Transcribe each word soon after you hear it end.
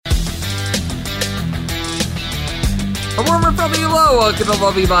A warm and friendly hello, welcome to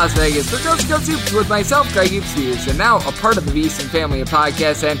lovely Las Vegas for Coast to Coast Hoops with myself, Greg Hoops, and now a part of the VSiN family of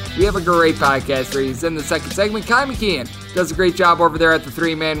podcasts, and we have a great podcast for you. In the second segment, Kai McKeon does a great job over there at the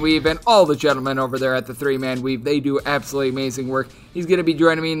Three-Man Weave, and all the gentlemen over there at the Three-Man Weave, they do absolutely amazing work. He's going to be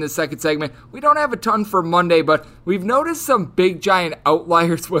joining me in the second segment. We don't have a ton for Monday, but we've noticed some big, giant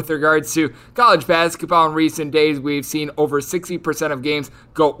outliers with regards to college basketball in recent days. We've seen over 60% of games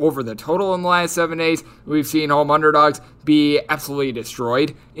go over the total in the last 7 days. We've seen home underdogs be absolutely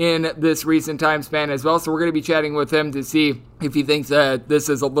destroyed in this recent time span as well. So we're going to be chatting with him to see if he thinks that this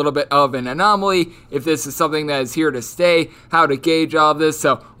is a little bit of an anomaly, if this is something that is here to stay, how to gauge all of this.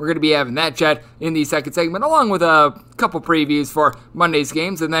 So we're going to be having that chat in the second segment, along with a couple previews for Monday's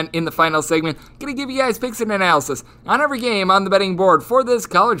games. And then in the final segment, going to give you guys picks and analysis on every game on the betting board for this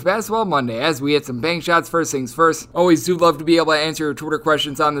College Basketball Monday, as we hit some bank shots. First things first, always do love to be able to answer your Twitter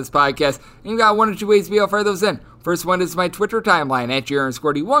questions on this podcast. And you've got one or two ways to be able to fire those in. First one is my Twitter timeline at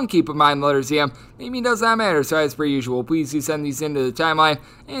JR_D1. Keep in mind, letters EM. Naming does not matter, so as per usual, please do send these into the timeline.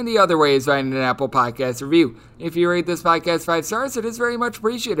 And the other way is finding an Apple Podcast review. If you rate this podcast 5 stars, it is very much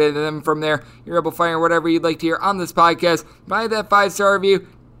appreciated. And then from there, you're able to fire whatever you'd like to hear on this podcast by that 5-star review.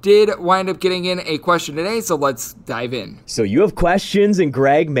 Did wind up getting in a question today, so let's dive in. So you have questions, and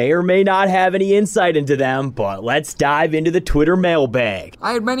Greg may or may not have any insight into them, but let's dive into the Twitter mailbag.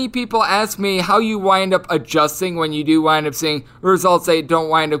 I had many people ask me how you wind up adjusting when you do wind up seeing results that don't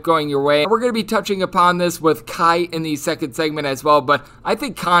wind up going your way. We're going to be touching upon this with Kai in the second segment as well, but I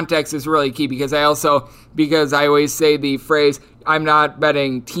think context is really key because I always say the phrase, I'm not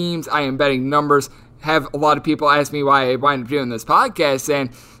betting teams, I am betting numbers. Have a lot of people ask me why I wind up doing this podcast, and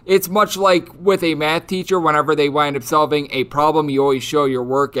it's much like with a math teacher. Whenever they wind up solving a problem, you always show your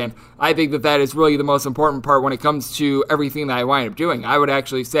work, and I think that is really the most important part when it comes to everything that I wind up doing. I would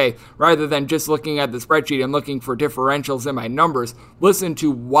actually say, rather than just looking at the spreadsheet and looking for differentials in my numbers, listen to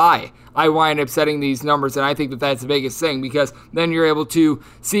why I wind up setting these numbers, and I think that that's the biggest thing, because then you're able to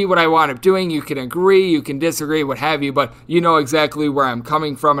see what I wind up doing. You can agree, you can disagree, what have you, but you know exactly where I'm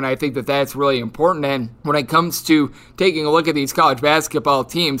coming from, and I think that that's really important. And when it comes to taking a look at these college basketball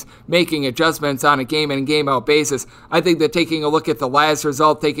teams, making adjustments on a game-in and game-out basis, I think that taking a look at the last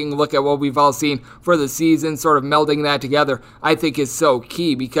result, taking a look at what we've all seen for the season, sort of melding that together, I think is so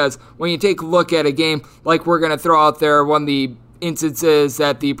key, because when you take a look at a game like we're going to throw out there, one of the instances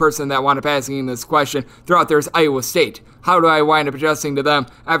that the person that wound up asking this question threw out there is Iowa State. How do I wind up adjusting to them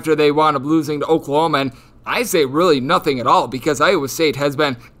after they wound up losing to Oklahoma? And I say really nothing at all, because Iowa State has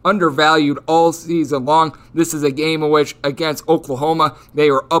been undervalued all season long. This is a game in which, against Oklahoma,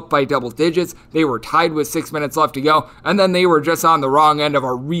 they were up by double digits. They were tied with 6 minutes left to go, and then they were just on the wrong end of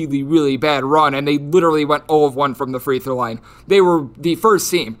a really, really bad run, and they literally went 0 of 1 from the free throw line. They were the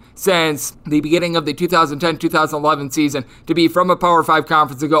first team since the beginning of the 2010-2011 season to be from a Power 5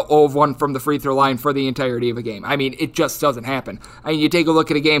 conference to go 0 of 1 from the free throw line for the entirety of a game. I mean, it just doesn't happen. I mean, you take a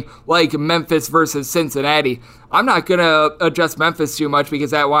look at a game like Memphis versus Cincinnati. I'm not going to adjust Memphis too much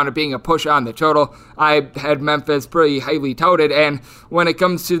because that wound up being a push on the total. I had Memphis pretty highly touted, and when it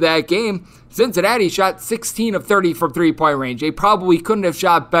comes to that game, Cincinnati shot 16 of 30 from three-point range. They probably couldn't have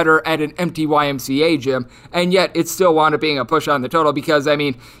shot better at an empty YMCA gym, and yet it still wound up being a push on the total because, I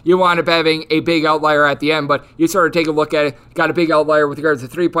mean, you wound up having a big outlier at the end, but you sort of take a look at it, got a big outlier with regards to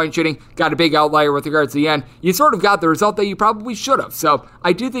three-point shooting, got a big outlier with regards to the end. You sort of got the result that you probably should have. So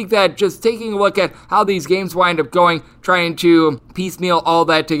I do think that just taking a look at how these games wind up going, trying to piecemeal all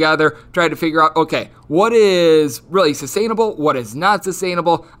that together, try to figure out, okay, what is really sustainable, what is not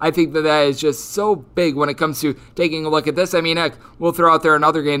sustainable. I think that is just so big when it comes to taking a look at this. I mean, heck, we'll throw out there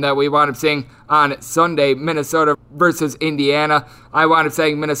another game that we wound up seeing on Sunday, Minnesota versus Indiana. I wound up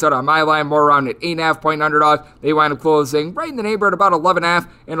saying Minnesota on my line, more around an 8.5-point underdog. They wound up closing right in the neighborhood, about 11.5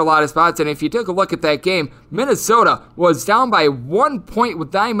 in a lot of spots. And if you took a look at that game, Minnesota was down by 1 point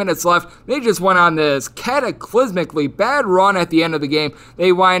with 9 minutes left. They just went on this cataclysmically bad run at the end of the game.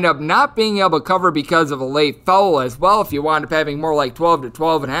 They wind up not being able to cover because of a late foul as well, if you wind up having more like 12 to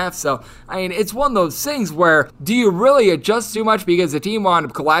 12.5. So, I mean, it's one of those things where, do you really adjust too much because the team wound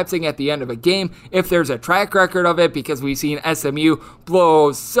up collapsing at the end of a game? If there's a track record of it, because we've seen SMU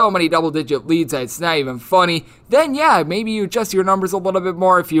blow so many double-digit leads that it's not even funny, then yeah, maybe you adjust your numbers a little bit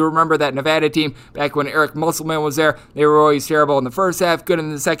more. If you remember that Nevada team, back when Eric Musselman was there, they were always terrible in the first half, good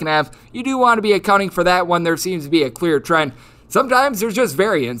in the second half. You do want to be accounting for that when there seems to be a clear trend. Sometimes there's just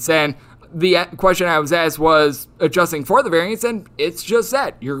variance, and the question I was asked was adjusting for the variance, and it's just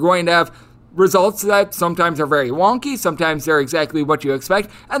that. You're going to have results that sometimes are very wonky, sometimes they're exactly what you expect,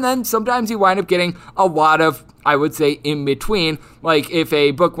 and then sometimes you wind up getting a lot of, I would say, in between. Like if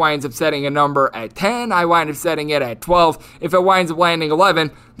a book winds up setting a number at 10, I wind up setting it at 12. If it winds up landing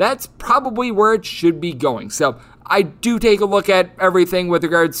 11, that's probably where it should be going. So I do take a look at everything with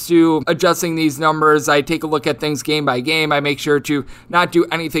regards to adjusting these numbers. I take a look at things game by game. I make sure to not do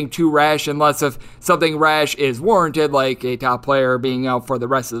anything too rash unless if something rash is warranted, like a top player being out for the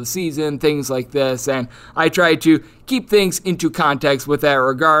rest of the season, things like this. And I try to keep things into context with that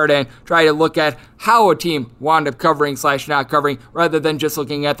regard and try to look at how a team wound up covering / not covering rather than just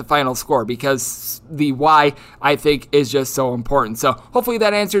looking at the final score, because the why, I think, is just so important. So hopefully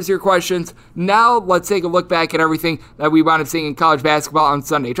that answers your questions. Now let's take a look back at everything that we wound up seeing in college basketball on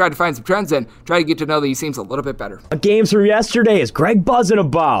Sunday. Try to find some trends and try to get to know these teams a little bit better. Games from yesterday is Greg buzzing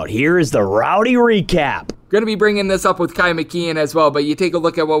about. Here is the Rowdy recap. Going to be bringing this up with Kai McKeon as well, but you take a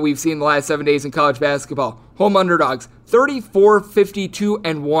look at what we've seen the last 7 days in college basketball. Home underdogs,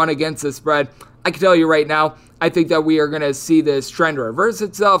 34-52-1 against the spread. I can tell you right now, I think that we are going to see this trend reverse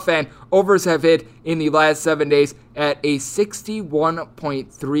itself, and overs have hit in the last 7 days at a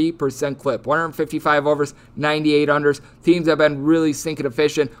 61.3% clip. 155 overs, 98 unders. Teams have been really stinking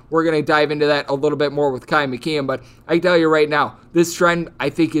efficient. We're going to dive into that a little bit more with Kai McKeon, but I can tell you right now, this trend I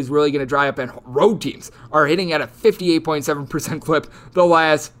think is really going to dry up, and road teams are hitting at a 58.7% clip the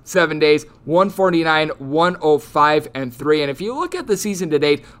last 7 days. 149, 105, and 3. And if you look at the season to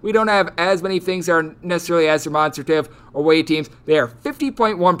date, we don't have as many things that are necessarily as demonstrative away teams. They are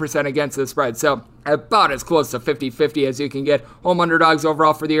 50.1% against the spread. So about as close to 50-50 as you can get. Home underdogs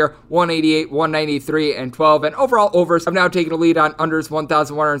overall for the year, 188, 193, and 12. And overall overs have now taken a lead on unders,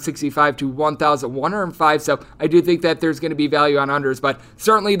 1,165 to 1,105. So I do think that there's going to be value on unders, but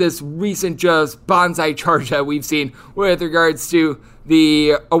certainly this recent just bonsai charge that we've seen with regards to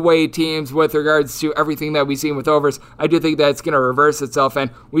the away teams, with regards to everything that we've seen with overs, I do think that's going to reverse itself,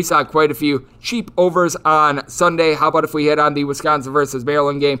 and we saw quite a few cheap overs on Sunday. How about if we hit on the Wisconsin versus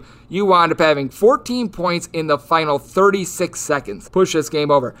Maryland game? You wound up having 14 points in the final 36 seconds. Push this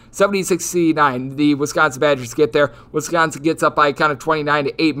game over. 76-69. The Wisconsin Badgers get there. Wisconsin gets up by kind of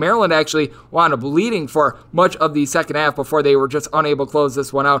 29-8. Maryland actually wound up leading for much of the second half before they were just unable to close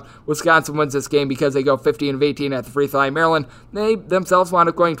this one out. Wisconsin wins this game because they go 15 of 18 at the free throw line. Maryland, they themselves wound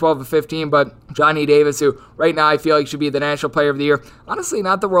up going 12 of 15, but Johnny Davis, who right now I feel like should be the National Player of the Year, honestly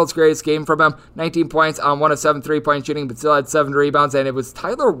not the world's greatest game from him. 19 points on 1 of 7 3-point shooting, but still had 7 rebounds, and it was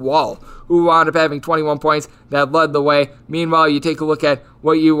Tyler Wall who wound up having 21 points that led the way. Meanwhile, you take a look at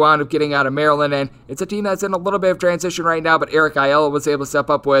what you wound up getting out of Maryland, and it's a team that's in a little bit of transition right now, but Eric Ayala was able to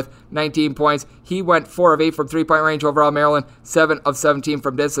step up with 19 points. He went 4 of 8 from 3-point range overall. Maryland, 7 of 17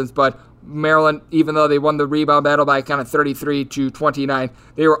 from distance, but Maryland, even though they won the rebound battle by kind of 33-29,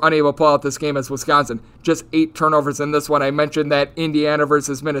 they were unable to pull out this game as Wisconsin. Just 8 turnovers in this one. I mentioned that Indiana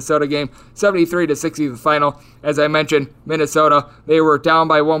versus Minnesota game, 73-60 the final. As I mentioned, Minnesota, they were down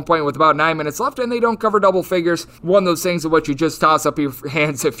by 1 point with about 9 minutes left, and they don't cover double figures. One of those things of what you just toss up your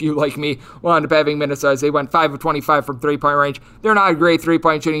hands if you, like me, wound up having Minnesota, as they went 5 of 25 from 3-point range. They're not a great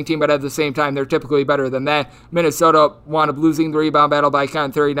 3-point shooting team, but at the same time, they're typically better than that. Minnesota wound up losing the rebound battle by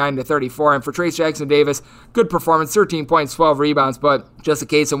kind of 39-34. And for Trace Jackson Davis, good performance, 13 points, 12 rebounds, but just a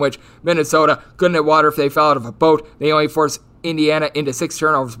case in which Minnesota couldn't hit water if they fell out of a boat. They only forced Indiana into 6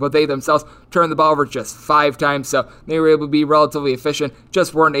 turnovers, but they themselves turned the ball over just 5 times, so they were able to be relatively efficient,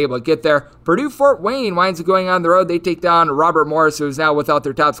 just weren't able to get there. Purdue-Fort Wayne winds up going on the road. They take down Robert Morris, who is now without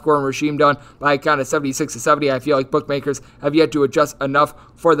their top scorer, Rasheem Dunn, by kind of 76-70. I feel like bookmakers have yet to adjust enough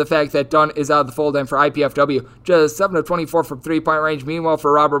for the fact that Dunn is out of the fold, and for IPFW, just 7 of 24 from 3-point range. Meanwhile,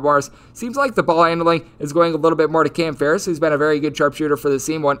 for Robert Morris, seems like the ball handling is going a little bit more to Cam Ferris, who's been a very good sharpshooter for the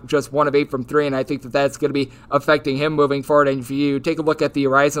team, just 1 of 8 from 3, and I think that that's going to be affecting him moving forward. And if you take a look at the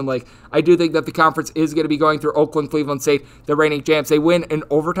Horizon League, I do think that the conference is going to be going through Oakland, Cleveland State, the reigning champs. They win in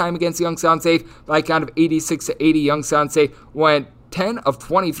overtime against Youngstown State by kind of 86-80. Youngstown State went 10 of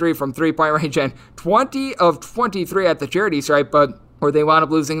 23 from 3-point range and 20 of 23 at the charity stripe, but where they wound up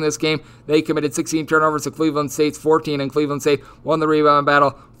losing this game, they committed 16 turnovers to Cleveland State's 14, and Cleveland State won the rebound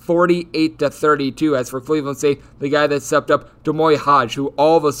battle 48-32. As for Cleveland State, the guy that stepped up, Demoy Hodge, who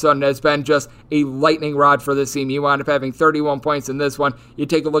all of a sudden has been just a lightning rod for this team. He wound up having 31 points in this one. You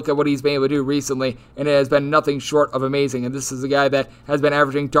take a look at what he's been able to do recently, and it has been nothing short of amazing. And this is a guy that has been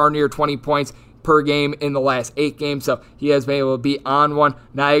averaging darn near 20 points per game in the last 8 games, so he has been able to be on one.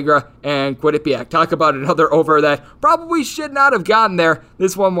 Niagara and Quinnipiac. Talk about another over that probably should not have gotten there.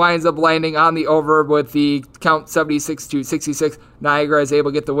 This one winds up landing on the over with the count 76-66. Niagara is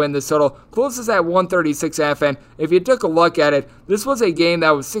able to get the win. This total closes at 136.5, and if you took a look at it, this was a game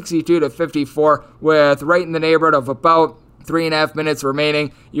that was 62-54 with right in the neighborhood of about 3.5 minutes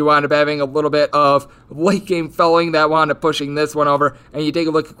remaining. You wound up having a little bit of late game felling that wound up pushing this one over. And you take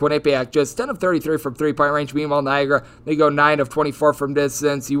a look at Quinnipiac, just 10 of 33 from 3-point range. Meanwhile, Niagara, they go 9 of 24 from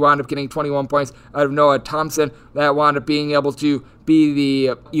distance. You wound up getting 21 points out of Noah Thompson. That wound up being able to be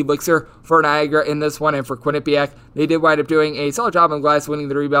the elixir for Niagara in this one. And for Quinnipiac, they did wind up doing a solid job on the glass, winning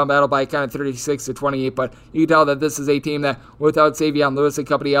the rebound battle by kind of 36-28. But you can tell that this is a team that, without Savion Lewis and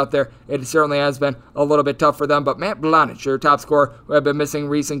company out there, it certainly has been a little bit tough for them. But Matt Blanic, their top scorer, who have been missing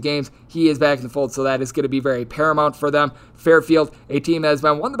recent games, he is back in the fold, so that is going to be very paramount for them. Fairfield, a team that has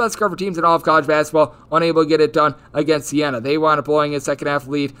been one of the best cover teams in all of college basketball, unable to get it done against Siena. They wound up blowing a second half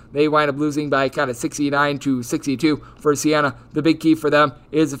lead. They wind up losing by kind of 69-62 for Siena. The big key for them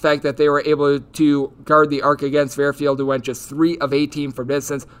is the fact that they were able to guard the arc against Fairfield, who went just 3 of 18 from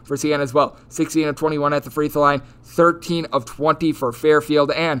distance for Siena as well. 16 of 21 at the free throw line, 13 of 20 for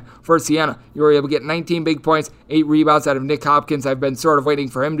Fairfield, and for Siena, you were able to get 19 big points, 8 rebounds out of Nick Hopkins. I've been sort of waiting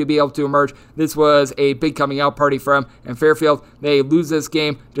for him to be able to emerge. This was a big coming out party for him, and Fairfield, they lose this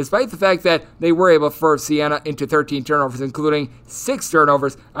game despite the fact that they were able to force Siena into 13 turnovers, including 6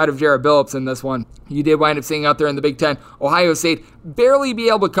 turnovers out of Jared Billups in this one. You did wind up seeing out there in the Big Ten, Ohio State barely be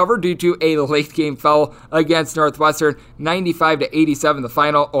able to cover due to a late game foul against Northwestern, 95-87 the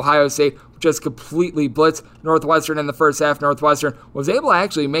final. Ohio State just completely blitzed Northwestern in the first half. Northwestern was able to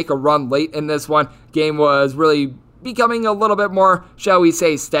actually make a run late in this one. Game was really becoming a little bit more, shall we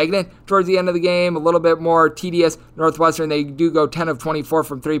say, stagnant towards the end of the game, a little bit more tedious. Northwestern, they do go 10 of 24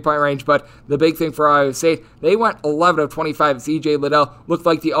 from 3-point range, but the big thing for Ohio State, they went 11 of 25. CJ Liddell looked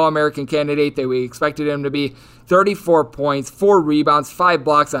like the All-American candidate that we expected him to be. 34 points, 4 rebounds, 5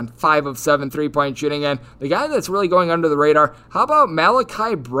 blocks on 5 of 7 3-point shooting. And the guy that's really going under the radar, how about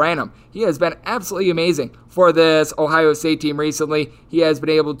Malachi Branham? He has been absolutely amazing for this Ohio State team recently. He has been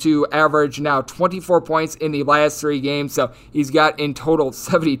able to average now 24 points in the last 3 games, so he's got in total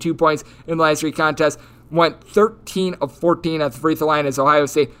 72 points in the last 3 contests. Went 13 of 14 at the free throw line as Ohio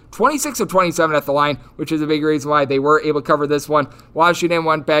State, 26 of 27 at the line, which is a big reason why they were able to cover this one. Washington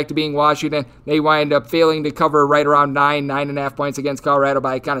went back to being Washington. They wind up failing to cover right around 9.5 points against Colorado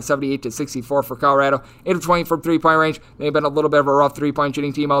by kind of 78-64 for Colorado. 8 of 20 from 3-point range. They've been a little bit of a rough 3-point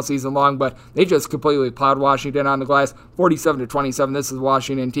shooting team all season long, but they just completely plowed Washington on the glass, 47-27. This is a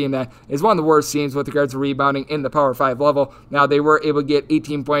Washington team that is one of the worst teams with regards to rebounding in the Power 5 level. Now, they were able to get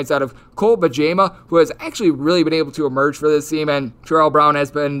 18 points out of Cole Bajema, who has actually really been able to emerge for this team, and Terrell Brown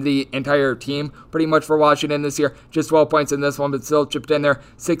has been the entire team pretty much for Washington this year. Just 12 points in this one, but still chipped in there.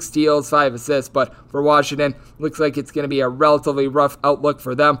 6 steals, 5 assists, but for Washington, looks like it's going to be a relatively rough outlook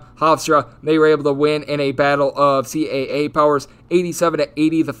for them. Hofstra, they were able to win in a battle of CAA powers,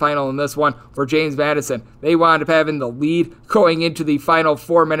 87-80 the final in this one for James Madison. They wound up having the lead going into the final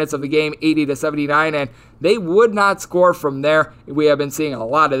 4 minutes of the game, 80-79, and they would not score from there. We have been seeing a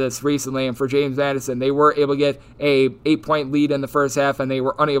lot of this recently, and for James Madison, they were able to get a 8-point lead in the first half, and they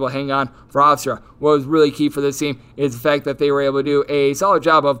were unable to hang on for Hofstra. What was really key for this team is the fact that they were able to do a solid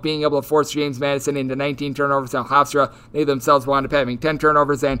job of being able to force James Madison into 19 turnovers. Now Hofstra, they themselves wound up having 10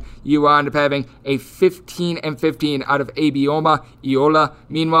 turnovers, and you wound up having a 15-15 out of Abioma Iola.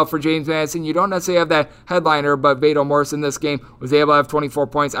 Meanwhile, for James Madison, you don't necessarily have that headliner, but Vado Morris in this game was able to have 24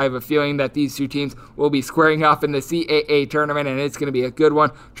 points. I have a feeling that these two teams will be squaring off in the CAA tournament, and it's going to be a good one.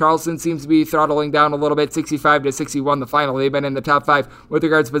 Charleston seems to be throttling down a little bit, 65-61 the final. They've been in the top 5 with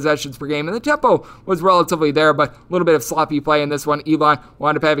regards to possessions per game, and the tempo was relatively there, but a little bit of sloppy play in this one. Elon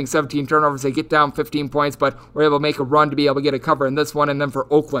wound up having 17 turnovers. They get down 15 points, but were able to make a run to be able to get a cover in this one. And then for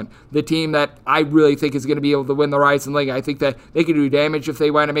Oakland, the team that I really think is going to be able to win the Ryerson League, I think that they could do damage if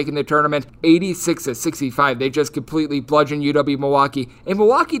they wind up making the tournament. 86-65. They just completely bludgeoned UW-Milwaukee. A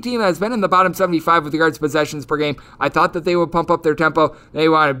Milwaukee team that has been in the bottom 75 with regards to possessions per game. I thought that they would pump up their tempo. They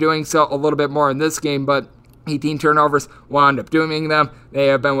wound up doing so a little bit more in this game, but 18 turnovers wound up doing them. They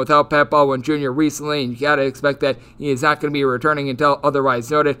have been without Pat Baldwin Jr. recently, and you got to expect that he is not going to be returning until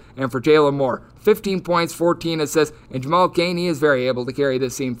otherwise noted. And for Jalen Moore, 15 points, 14 assists, and Jamal Cain, he is very able to carry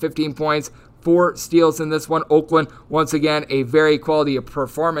this team. 15 points, 4 steals in this one. Oakland, once again, a very quality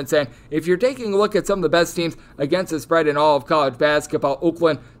performance. And if you're taking a look at some of the best teams against the spread in all of college basketball,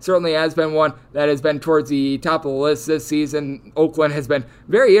 Oakland certainly has been one that has been towards the top of the list this season. Oakland has been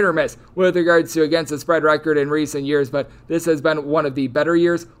very hit or miss with regards to against the spread record in recent years, but this has been one of the better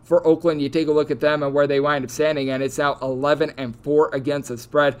years for Oakland, you take a look at them and where they wind up standing, and it's now 11-4 against the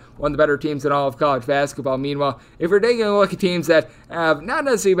spread. One of the better teams in all of college basketball. Meanwhile, if you're taking a look at teams that have not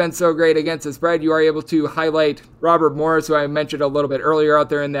necessarily been so great against the spread, you are able to highlight Robert Morris, who I mentioned a little bit earlier out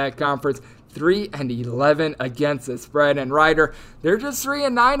there in that conference. 3-11 against the spread. And Rider, they're just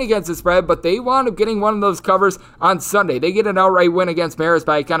 3-9 against the spread, but they wound up getting one of those covers on Sunday. They get an outright win against Marist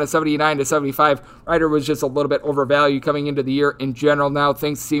by kind of 79-75. Rider was just a little bit overvalued coming into the year in general. Now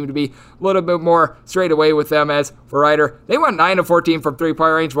things seem to be a little bit more straight away with them. As for Rider, they went 9-14 from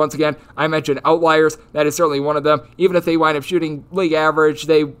three-point range. Once again, I mentioned outliers. That is certainly one of them. Even if they wind up shooting league average,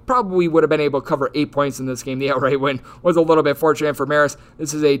 they probably would have been able to cover 8 points in this game. The outright win was a little bit fortunate for Marist.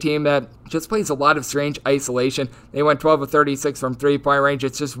 This is a team that just plays a lot of strange isolation. They went 12-36 from three-point range.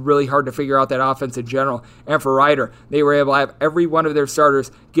 It's just really hard to figure out that offense in general. And for Rider, they were able to have every one of their starters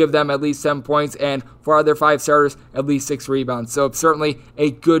give them at least 10 points, and for other 5 starters, at least 6 rebounds. So certainly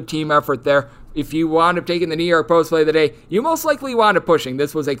a good team effort there. If you wound up taking the New York Post play of the day, you most likely wound up pushing.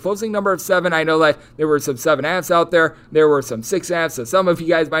 This was a closing number of 7. I know that there were some 7.5s out there. There were some 6.5s, so some of you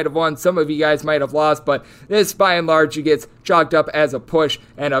guys might have won, some of you guys might have lost, but this, by and large, gets chalked up as a push,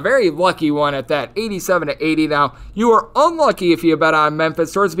 and a very lucky one at that, 87-80. Now, you are unlucky if you bet on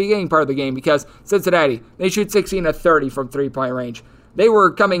Memphis towards the beginning part of the game, because Cincinnati, they shoot 16-30 from three-point range. They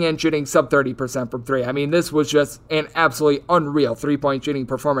were coming in shooting sub 30% from 3. I mean, this was just an absolutely unreal three-point shooting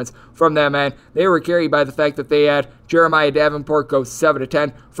performance from them, and they were carried by the fact that they had Jeremiah Davenport go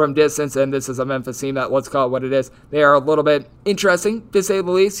 7-10 from distance, and this is a Memphis team that, let's call it what it is, they are a little bit interesting, to say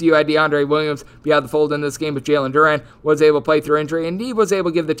the least. You had DeAndre Williams be out of the fold in this game, but Jalen Duren was able to play through injury, and he was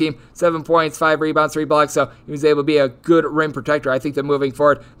able to give the team 7 points, 5 rebounds, 3 blocks, so he was able to be a good rim protector. I think that moving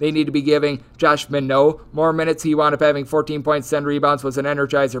forward, they need to be giving Josh Minot more minutes. He wound up having 14 points, 10 rebounds, was an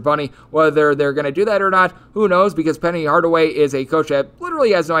Energizer bunny. Whether they're going to do that or not, who knows, because Penny Hardaway is a coach that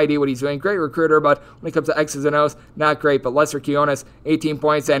literally has no idea what he's doing. Great recruiter, but when it comes to X's and O's, not great. But Lester Quinones, 18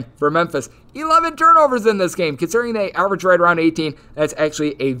 points, and for Memphis, 11 turnovers in this game. Considering they average right around 18, that's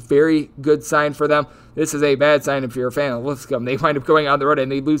actually a very good sign for them. This is a bad sign if you're a fan of Lipscomb. They wind up going on the road and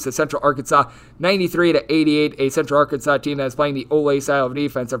they lose to Central Arkansas 93-88, a Central Arkansas team that's playing the Ole style of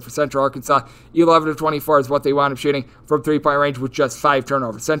defense. And for Central Arkansas, 11-24 is what they wound up shooting from three-point range with just 5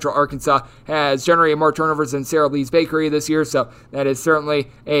 turnovers. Central Arkansas has generated more turnovers than Sarah Lee's Bakery this year, so that is certainly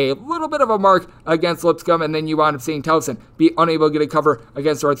a little bit of a mark against Lipscomb. And then you wound up seeing Towson be unable to get a cover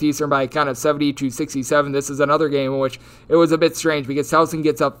against Northeastern by a count of 70-67. This is another game in which it was a bit strange because Towson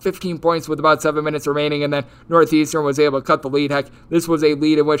gets up 15 points with about 7 minutes remaining, and then Northeastern was able to cut the lead. Heck, this was a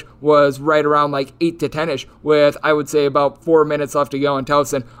lead in which was right around like 8-10ish with, I would say, about 4 minutes left to go, and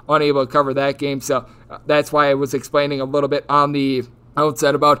Towson unable to cover that game. So that's why I was explaining a little bit on the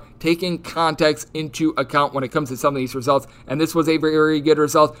outset about taking context into account when it comes to some of these results, and this was a very, very good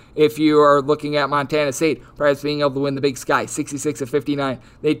result if you are looking at Montana State perhaps being able to win the Big Sky 66-59.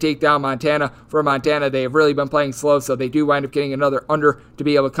 They take down Montana. For Montana, they have really been playing slow, so they do wind up getting another under to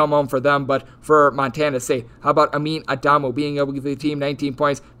be able to come home for them. But for Montana State, how about Amin Adamu being able to give the team 19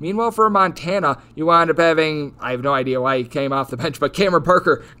 points? Meanwhile, for Montana, you wind up having, I have no idea why he came off the bench, but Cameron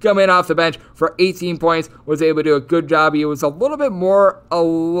Parker coming off the bench for 18 points, was able to do a good job. He was a little bit more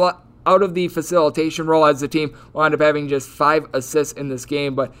out of the facilitation role, as the team wound up having just 5 assists in this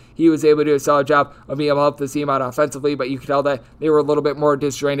game, but he was able to do a solid job of being able to help the team out offensively, but you could tell that they were a little bit more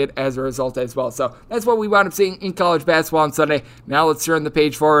disjointed as a result as well. So that's what we wound up seeing in college basketball on Sunday. Now let's turn the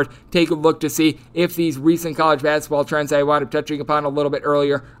page forward, take a look to see if these recent college basketball trends I wound up touching upon a little bit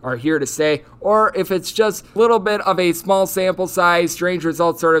earlier are here to stay, or if it's just a little bit of a small sample size, strange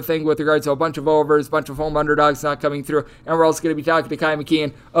results sort of thing with regards to a bunch of overs, a bunch of home underdogs not coming through, and we're also going to be talking to Kai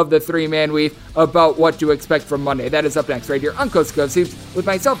McKeon of the 3-Man Weave about what to expect from Monday. That is up next right here on Coast to Coast Hoops with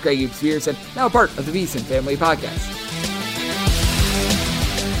myself, Greg Hoops Pearson, now part of the VSiN Family Podcast.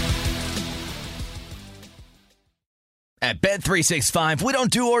 At Bet365, we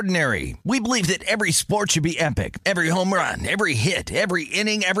don't do ordinary. We believe that every sport should be epic. Every home run, every hit, every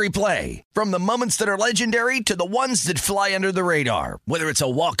inning, every play. From the moments that are legendary to the ones that fly under the radar. Whether it's a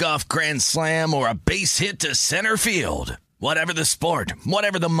walk-off grand slam or a base hit to center field. Whatever the sport,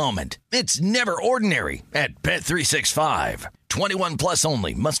 whatever the moment, it's never ordinary at Bet365. 21 plus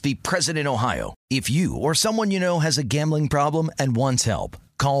only. Must be present in Ohio. If you or someone you know has a gambling problem and wants help,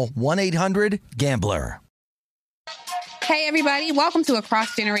 call 1-800-GAMBLER. Hey everybody, welcome to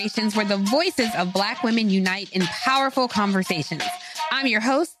Across Generations, where the voices of Black women unite in powerful conversations. I'm your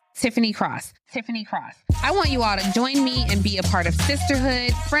host, Tiffany Cross. I want you all to join me and be a part of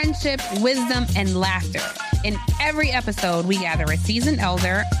sisterhood, friendship, wisdom, and laughter. In every episode, we gather a seasoned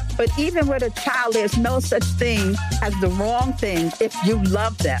elder, But even with a child, there's no such thing as the wrong thing if you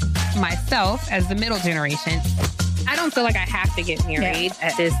love them. Myself, as the middle generation, I don't feel like I have to get married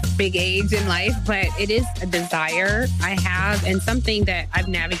at this big age in life, but it is a desire I have and something that I've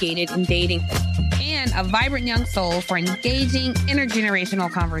navigated in dating. And a vibrant young soul for engaging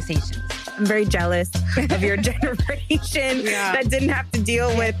intergenerational conversations. I'm very jealous of your generation that didn't have to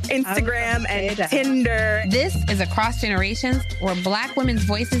deal with Instagram and Tinder. This is Across Generations, where Black women's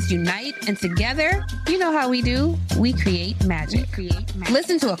voices unite, and together, you know how we do, we create magic.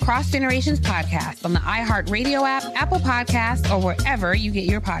 Listen to Across Generations podcast on the iHeartRadio app, Apple Podcasts, or wherever you get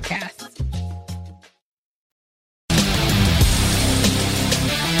your podcasts.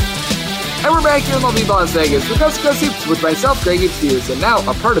 And we're back here in lovely Las Vegas with Coast to Coast Hoops with myself, Greg Hughes, and now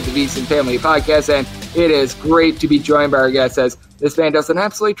a part of the VSiN Family Podcast. And it is great to be joined by our guests, as this man does an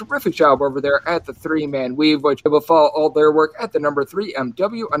absolutely terrific job over there at the 3-Man Weave, which will follow all their work at the number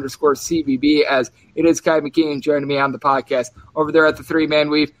 3MW_CVB, as it is Kai McKeon joining me on the podcast over there at the 3-Man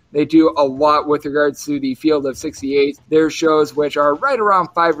Weave. They do a lot with regards to the Field of 68. Their shows, which are right around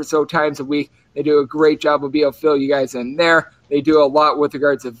 5 or so times a week, they do a great job of being able to fill you guys in there. They do a lot with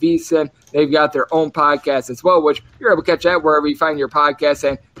regards to VSiN. They've got their own podcast as well, which you're able to catch that wherever you find your podcast.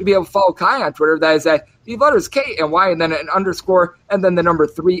 And to be able to follow Kai on Twitter, that is at the letters K and Y and then an underscore and then the number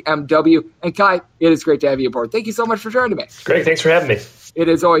 3MW. And Kai, it is great to have you aboard. Thank you so much for joining me. Great. Thanks for having me. It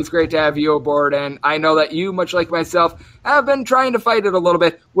is always great to have you aboard, and I know that you, much like myself, have been trying to fight it a little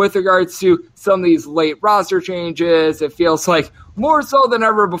bit with regards to some of these late roster changes. It feels like more so than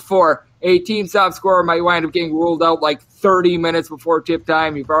ever before, a team top scorer might wind up getting ruled out like 30 minutes before tip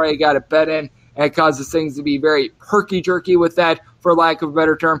time. You've already got a bet in, and it causes things to be very herky-jerky with that, for lack of a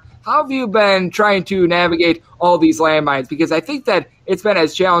better term. How have you been trying to navigate all these landmines? Because I think that it's been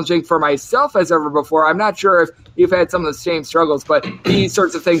as challenging for myself as ever before. I'm not sure if you've had some of the same struggles, but these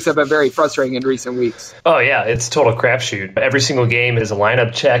sorts of things have been very frustrating in recent weeks. Oh, yeah, it's a total crapshoot. Every single game is a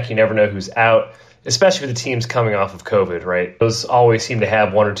lineup check. You never know who's out, especially for the teams coming off of COVID, right? Those always seem to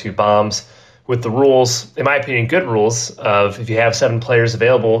have one or two bombs. With the rules, in my opinion, good rules of if you have 7 players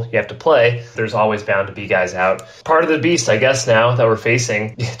available, you have to play, there's always bound to be guys out. Part of the beast, I guess, now that we're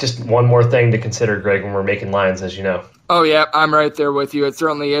facing. Just one more thing to consider, Greg, when we're making lines, as you know. Oh, yeah, I'm right there with you. It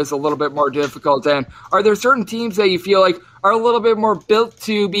certainly is a little bit more difficult. And are there certain teams that you feel like are a little bit more built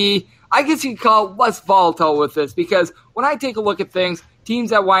to be, I guess you could call it, less volatile with this? Because when I take a look at things, teams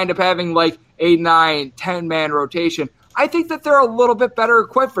that wind up having like a 9, 10-man rotation, I think that they're a little bit better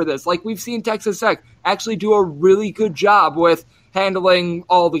equipped for this. Like we've seen Texas Tech actually do a really good job with handling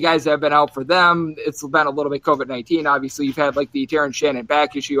all the guys that have been out for them. It's been a little bit COVID-19. Obviously, you've had like the Terrence Shannon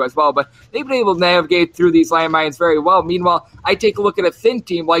back issue as well, but they've been able to navigate through these landmines very well. Meanwhile, I take a look at a thin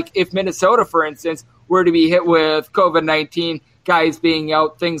team, like if Minnesota, for instance, were to be hit with COVID-19, guys being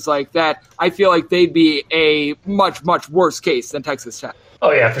out, things like that, I feel like they'd be a much, much worse case than Texas Tech.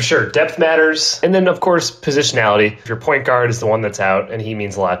 Oh, yeah, for sure. Depth matters. And then, of course, positionality. If your point guard is the one that's out and he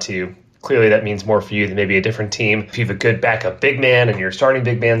means a lot to you, clearly that means more for you than maybe a different team. If you have a good backup big man and your starting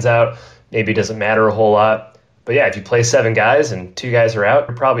big man's out, maybe it doesn't matter a whole lot. But yeah, if you play 7 guys and 2 guys are out,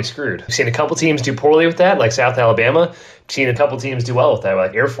 you're probably screwed. We've seen a couple teams do poorly with that, like South Alabama. We've seen a couple teams do well with that,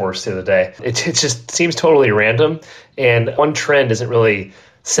 like Air Force the other day. It just seems totally random, and one trend isn't really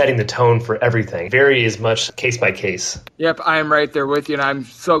setting the tone for everything. Very as much case by case. Yep, I am right there with you, and I'm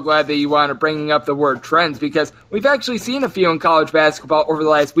so glad that you wound up bringing up the word trends, because we've actually seen a few in college basketball over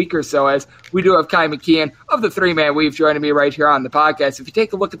the last week or so, as we do have Kai McKeon of the 3-Man Weave joining me right here on the podcast. If you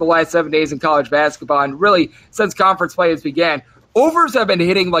take a look at the last 7 days in college basketball, and really since conference play has began, overs have been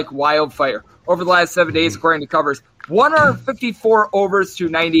hitting like wildfire over the last 7 days, according to Covers. 154 overs to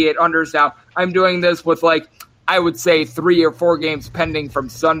 98 unders. Now, I'm doing this with I would say 3 or 4 games pending from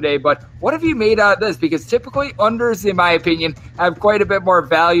Sunday, but what have you made out of this? Because typically unders, in my opinion, have quite a bit more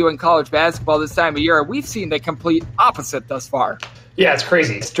value in college basketball this time of year. We've seen the complete opposite thus far. Yeah, it's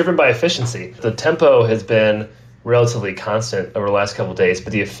crazy. It's driven by efficiency. The tempo has been relatively constant over the last couple of days,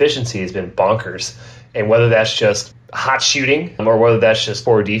 but the efficiency has been bonkers. And whether that's just hot shooting or whether that's just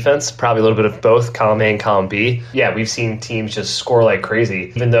poor defense, probably a little bit of both, column A and column B. Yeah, we've seen teams just score like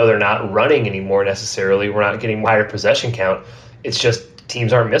crazy. Even though they're not running anymore necessarily, we're not getting higher possession count. It's just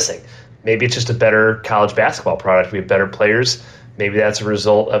teams aren't missing. Maybe it's just a better college basketball product. We have better players. Maybe that's a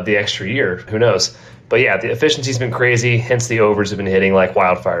result of the extra year. Who knows? But yeah, the efficiency's been crazy, hence the overs have been hitting like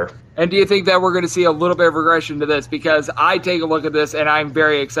wildfire. And do you think that we're going to see a little bit of regression to this? Because I take a look at this, and I'm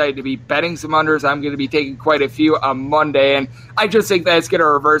very excited to be betting some unders. I'm going to be taking quite a few on Monday, and I just think that it's going to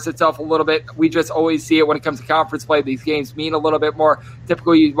reverse itself a little bit. We just always see it when it comes to conference play. These games mean a little bit more.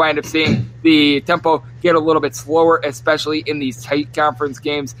 Typically, you wind up seeing the tempo get a little bit slower, especially in these tight conference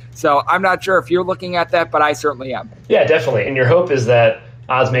games. So I'm not sure if you're looking at that, but I certainly am. Yeah, definitely. And your hope is that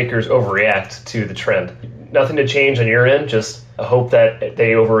odds makers overreact to the trend. Nothing to change on your end, just a hope that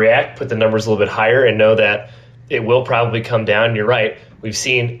they overreact, put the numbers a little bit higher, and know that it will probably come down. You're right. We've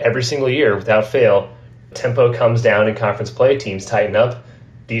seen every single year, without fail, tempo comes down in conference play, teams tighten up,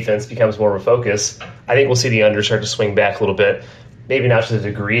 defense becomes more of a focus. I think we'll see the under start to swing back a little bit. Maybe not to the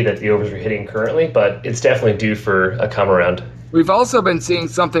degree that the overs are hitting currently, but it's definitely due for a come around. We've also been seeing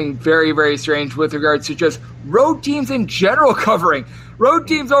something very, very strange with regards to just road teams in general covering. Road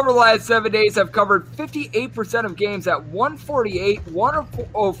teams over the last 7 days have covered 58% of games at 148,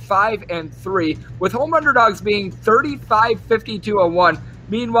 105, and 3, with home underdogs being 35, 52, and 1.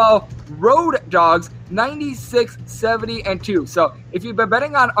 Meanwhile, road dogs, 96, 70, and 2. So if you've been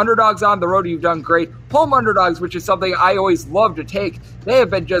betting on underdogs on the road, you've done great. Home underdogs, which is something I always love to take, they have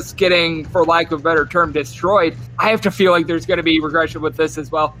been just getting, for lack of a better term, destroyed. I have to feel like there's going to be regression with this as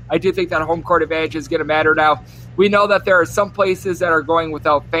well. I do think that home court advantage is going to matter now. We know that there are some places that are going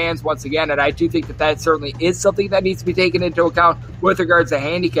without fans once again, and I do think that that certainly is something that needs to be taken into account with regards to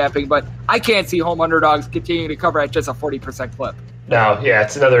handicapping, but I can't see home underdogs continuing to cover at just a 40% clip. No, yeah,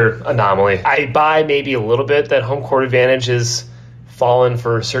 it's another anomaly. I buy maybe a little bit that home court advantage is fallen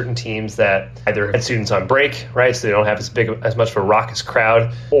for certain teams that either had students on break, right, so they don't have as much of a raucous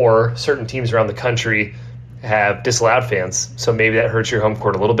crowd, or certain teams around the country have disallowed fans, so maybe that hurts your home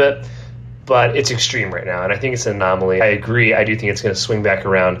court a little bit. But it's extreme right now, and I think it's an anomaly. I agree. I do think it's going to swing back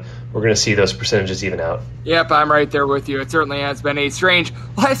around. We're going to see those percentages even out. Yep, I'm right there with you. It certainly has been a strange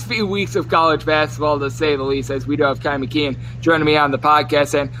last few weeks of college basketball, to say the least, as we do have Kai McKeon joining me on the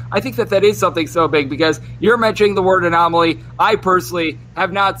podcast. And I think that that is something so big because you're mentioning the word anomaly. I personally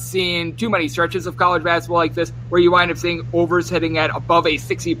have not seen too many stretches of college basketball like this where you wind up seeing overs hitting at above a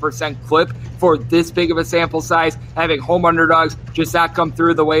 60% clip for this big of a sample size, having home underdogs just not come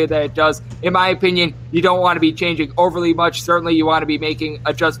through the way that it does. In my opinion, you don't want to be changing overly much. Certainly you want to be making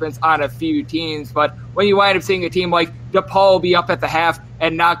adjustments on a few teams, but when you wind up seeing a team like DePaul be up at the half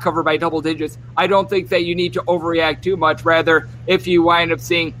and not covered by double digits, I don't think that you need to overreact too much. Rather, if you wind up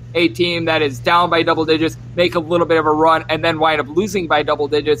seeing a team that is down by double digits make a little bit of a run and then wind up losing by double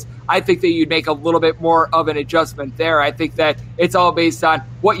digits, I think that you'd make a little bit more of an adjustment there. I think that it's all based on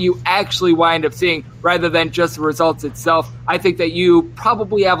what you actually wind up seeing rather than just the results itself. I think that you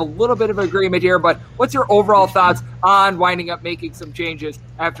probably have a little bit of agreement here, but what's your overall thoughts on winding up making some changes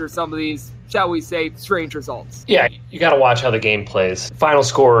after some of these, shall we say, strange results? Yeah, you got to watch how the game plays. Final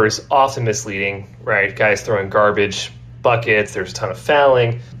score is often misleading, right? Guys throwing garbage buckets, there's a ton of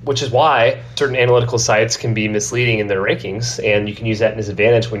fouling, which is why certain analytical sites can be misleading in their rankings, and you can use that as an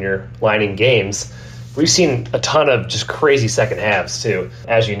advantage when you're lining games. We've seen a ton of just crazy second halves, too.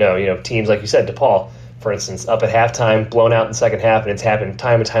 As you know, teams like you said, DePaul, for instance, up at halftime, blown out in the second half, and it's happened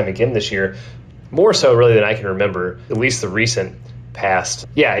time and time again this year. More so, really, than I can remember, at least the recent past.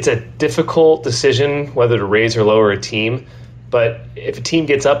 Yeah, it's a difficult decision whether to raise or lower a team, but if a team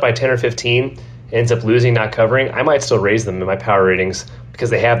gets up by 10 or 15, ends up losing, not covering, I might still raise them in my power ratings because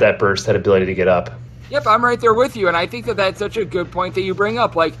they have that burst, that ability to get up. Yep, I'm right there with you, and I think that that's such a good point that you bring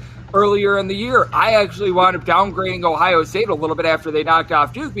up. Like, earlier in the year, I actually wound up downgrading Ohio State a little bit after they knocked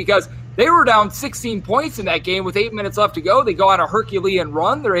off Duke because they were down 16 points in that game with 8 minutes left to go. They go on a Herculean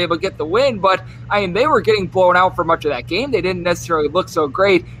run. They're able to get the win, but they were getting blown out for much of that game. They didn't necessarily look so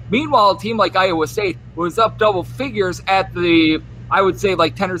great. Meanwhile, a team like Iowa State was up double figures at the, I would say,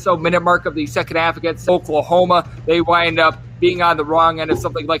 like 10 or so minute mark of the second half against Oklahoma. They wind up being on the wrong end of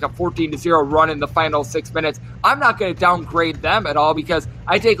something like a 14-0 run in the final 6 minutes. I'm not going to downgrade them at all because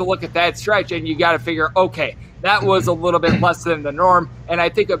I take a look at that stretch and you got to figure, okay, that was a little bit less than the norm. And I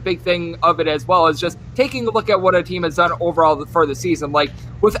think a big thing of it as well is just taking a look at what a team has done overall for the season. Like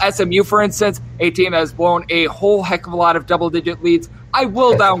with SMU, for instance, a team has blown a whole heck of a lot of double-digit leads. I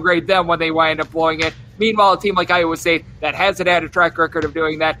will downgrade them when they wind up blowing it. Meanwhile, a team like Iowa State that hasn't had a track record of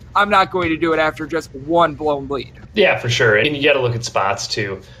doing that, I'm not going to do it after just one blown lead. Yeah, for sure. And you got to look at spots,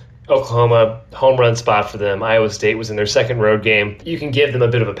 too. Oklahoma, home run spot for them. Iowa State was in their second road game. You can give them a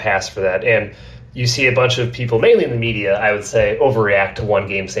bit of a pass for that. And you see a bunch of people, mainly in the media, I would say, overreact to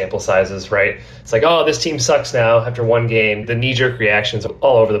one-game sample sizes, right? It's like, oh, this team sucks now after one game. The knee-jerk reactions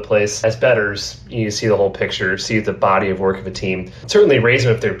all over the place. As bettors, you see the whole picture, see the body of work of a team. Certainly raise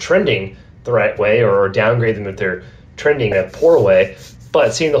them if they're trending the right way or downgrade them if they're trending in a poor way.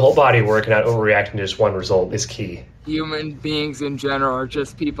 But seeing the whole body work and not overreacting to just one result is key. Human beings in general are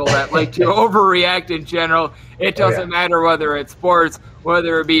just people that like to overreact in general. It doesn't matter whether it's sports,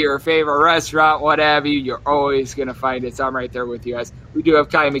 whether it be your favorite restaurant, what have you, you're always going to find it. So I'm right there with you guys. We do have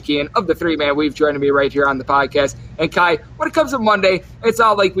Kai McKeon of the Three Man Weave joining me right here on the podcast. And Kai, when it comes to Monday, it's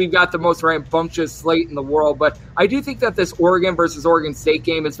not like we've got the most rambunctious slate in the world, but I do think that this Oregon versus Oregon State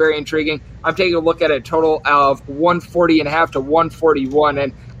game is very intriguing. I'm taking a look at a total of 140.5 to 141,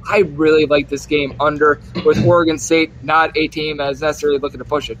 and I really like this game under, with Oregon State not a team that is necessarily looking to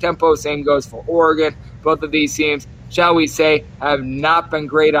push a tempo. Same goes for Oregon. Both of these teams, shall we say, have not been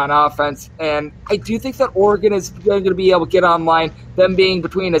great on offense. And I do think that Oregon is going to be able to get online. Them being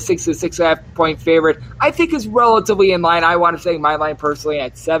between a 6 to 6.5 point favorite, I think is relatively in line. I want to say my line personally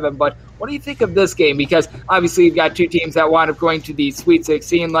at 7, but what do you think of this game? Because obviously you've got two teams that wound up going to the Sweet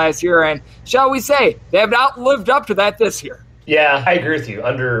 16 last year, and shall we say, they have not lived up to that this year. Yeah, I agree with you.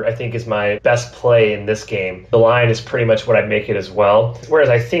 Under, I think, is my best play in this game. The line is pretty much what I'd make it as well. Whereas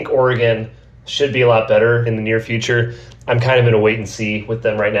I think Oregon should be a lot better in the near future. I'm kind of in a wait and see with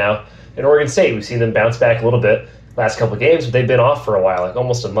them right now. In Oregon State, we've seen them bounce back a little bit last couple of games, but they've been off for a while, like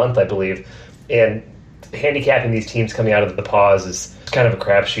almost a month, I believe. And handicapping these teams coming out of the pause is kind of a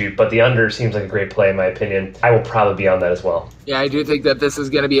crapshoot, but the under seems like a great play in my opinion. I will probably be on that as well. Yeah, I do think that this is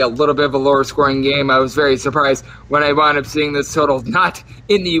going to be a little bit of a lower scoring game. I was very surprised when I wound up seeing this total not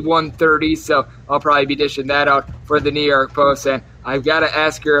in the 130, so I'll probably be dishing that out for the New York Post. And I've got to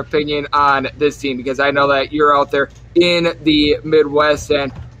ask your opinion on this team because I know that you're out there in the Midwest,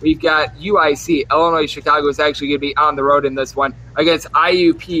 and we've got UIC. Illinois Chicago is actually going to be on the road in this one against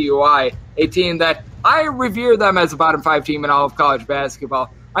IUPUI, a team that I revere them as a bottom 5 team in all of college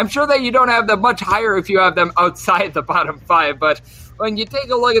basketball. I'm sure that you don't have them much higher if you have them outside the bottom 5, but when you take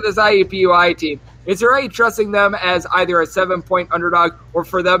a look at this IUPUI team, is there any trusting them as either a 7-point underdog or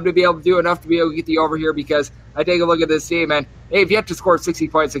for them to be able to do enough to be able to get the over here? Because I take a look at this team and they've yet to score 60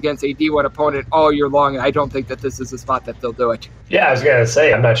 points against a D1 opponent all year long, and I don't think that this is a spot that they'll do it. Yeah, I was going to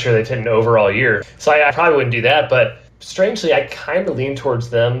say, I'm not sure they've hit an over all year, so I probably wouldn't do that, but strangely, I kind of lean towards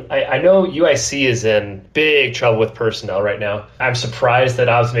them. I know UIC is in big trouble with personnel right now. I'm surprised that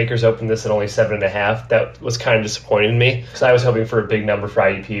odds makers opened this at only 7.5. That was kind of disappointing to me because I was hoping for a big number for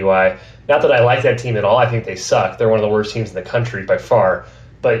IUPUI. Not that I like that team at all. I think they suck. They're one of the worst teams in the country by far.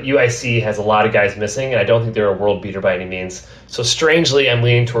 But UIC has a lot of guys missing, and I don't think they're a world beater by any means. So strangely, I'm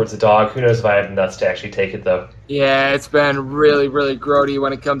leaning towards the dog. Who knows if I have the nuts to actually take it, though. Yeah, it's been really, really grody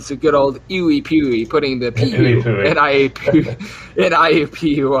when it comes to good old Uwe putting the P-U in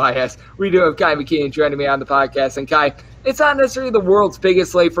IUPUIS. We do have Kai McKeon joining me on the podcast. And Kai, it's not necessarily the world's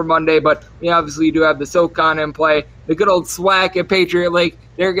biggest slate for Monday, but we obviously do have the SoCon in play. The good old SWAC at Patriot Lake,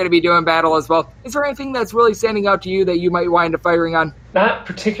 they're going to be doing battle as well. Is there anything that's really standing out to you that you might wind up firing on? Not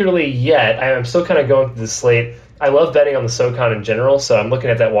particularly yet. I'm still kind of going through the slate. I love betting on the SoCon in general, so I'm looking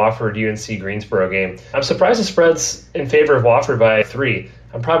at that Wofford-UNC Greensboro game. I'm surprised the spread's in favor of Wofford by 3.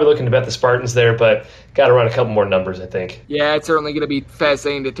 I'm probably looking to bet the Spartans there, but got to run a couple more numbers, I think. Yeah, it's certainly going to be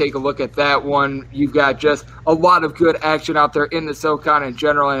fascinating to take a look at that one. You've got just a lot of good action out there in the SoCon in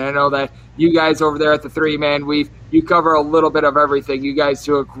general, and I know that you guys over there at the Three Man Weave, you cover a little bit of everything. You guys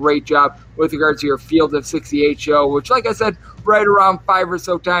do a great job with regards to your Field of 68 show, which, like I said, right around 5 or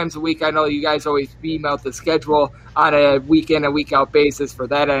so times a week. I know you guys always beam out the schedule on a week-in and week-out basis for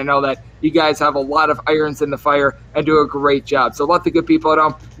that, and I know that you guys have a lot of irons in the fire and do a great job. So let the good people at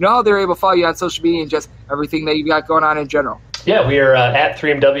home know how they're able to follow you on social media and just everything that you've got going on in general. Yeah, we are at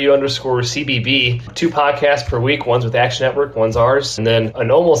 3MW_CBB. 2 podcasts per week. One's with Action Network, one's ours. And then an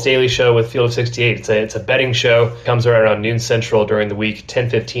almost daily show with Field of 68. It's a betting show. Comes around noon central during the week,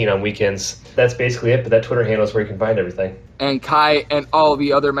 10:15 on weekends. That's basically it, but that Twitter handle is where you can find everything. And Kai and all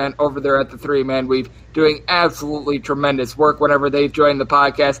the other men over there at the Three Man Weave doing absolutely tremendous work whenever they've joined the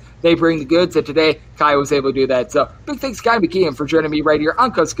podcast. They bring the goods, and today Kai was able to do that. So big thanks to Kai McKeon for joining me right here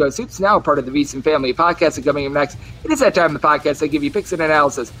on Coast to Coast Hoops, now a part of the VSiN family podcast. And coming up next, it is that time in the podcast I give you picks and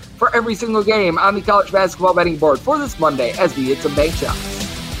analysis for every single game on the college basketball betting board for this Monday as we hit some bank shots.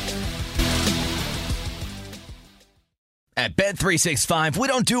 At Bet365, we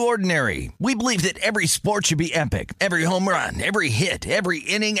don't do ordinary. We believe that every sport should be epic. Every home run, every hit, every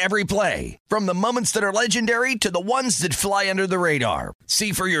inning, every play. From the moments that are legendary to the ones that fly under the radar.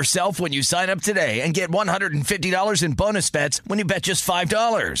 See for yourself when you sign up today and get $150 in bonus bets when you bet just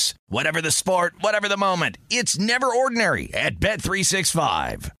 $5. Whatever the sport, whatever the moment, it's never ordinary at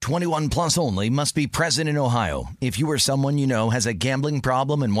Bet365. 21 plus only. Must be present in Ohio. If you or someone you know has a gambling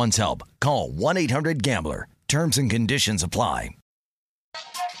problem and wants help, call 1-800-GAMBLER. Terms and conditions apply.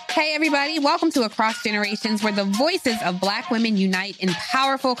 Hey, everybody. Welcome to Across Generations, where the voices of Black women unite in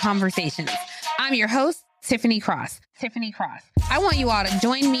powerful conversations. I'm your host, Tiffany Cross. I want you all to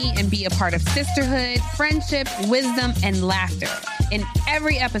join me and be a part of sisterhood, friendship, wisdom, and laughter. In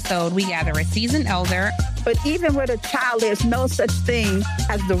every episode, we gather a seasoned elder. But even with a child, there's no such thing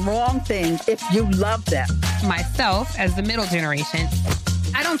as the wrong thing if you love them. Myself as the middle generation.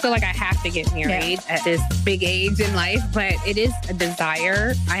 I don't feel like I have to get married at this big age in life, but it is a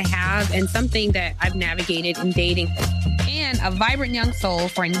desire I have and something that I've navigated in dating. And a vibrant young soul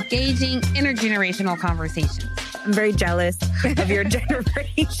for engaging intergenerational conversations. I'm very jealous of your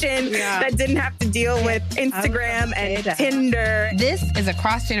generation that didn't have to deal with Instagram and Tinder. This is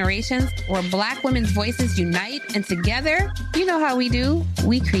Across Generations, where Black women's voices unite, and together, you know how we do,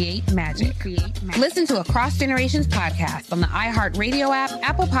 we create magic. Listen to Across Generations podcast on the iHeartRadio app,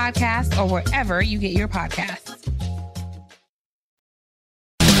 Apple Podcasts, or wherever you get your podcasts.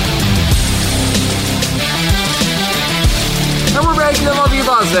 And we're back in the lovely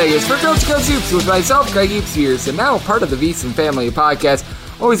Las Vegas for Coast to Coast Hoops with myself, Greg Eepsfears, and now part of the VSiN Family Podcast.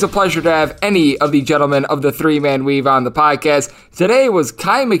 Always a pleasure to have any of the gentlemen of the three-man weave on the podcast. Today was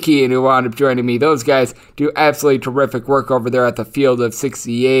Kai McKeon who wound up joining me. Those guys do absolutely terrific work over there at the Field of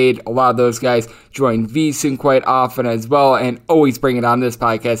 68. A lot of those guys join VSiN quite often as well and always bring it on this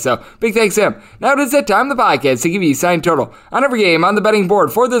podcast. So big thanks to him. Now it is that time of the podcast to give you a signed total on every game on the betting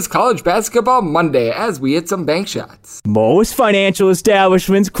board for this college basketball Monday as we hit some bank shots. Most financial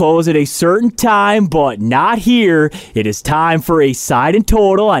establishments close at a certain time, but not here. It is time for a side and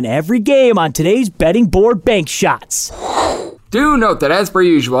total on every game on today's betting board bank shots. Do note that, as per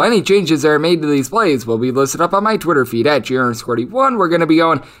usual, any changes that are made to these plays will be listed up on my Twitter feed at GR_1. We're going to be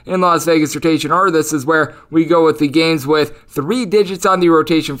going in Las Vegas rotation order. This is where we go with the games with 3 digits on the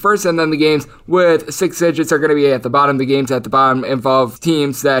rotation first, and then the games with 6 digits are going to be at the bottom. The games at the bottom involve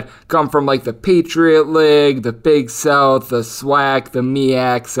teams that come from like the Patriot League, the Big South, the SWAC, the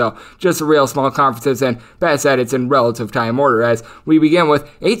MEAC, so just real small conferences, and past that it's in relative time order as we begin with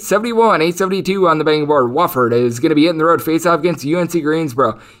 871, 872 on the betting board. Wofford is going to be hitting the road face-off against UNC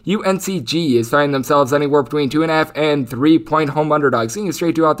Greensboro. UNCG is finding themselves anywhere between 2.5 and 3-point home underdogs. Seeing a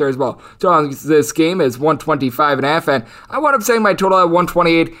straight 2 out there as well. Total on this game is 125.5, and I wound up saying my total at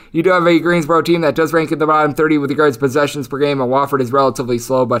 128. You do have a Greensboro team that does rank at the bottom 30 with regards to possessions per game, and Wofford is relatively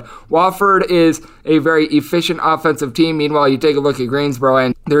slow, but Wofford is a very efficient offensive team. Meanwhile, you take a look at Greensboro,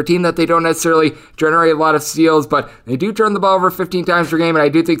 and they're a team that they don't necessarily generate a lot of steals, but they do turn the ball over 15 times per game, and I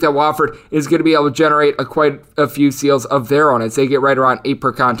do think that Wofford is going to be able to generate quite a few steals of their own as they get right around 8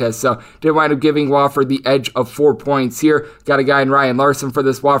 per contest. So did wind up giving Wofford the edge of 4 points here. Got a guy in Ryan Larson for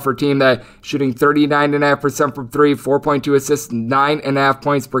this Wofford team that shooting 39.5% from 3, 4.2 assists, 9.5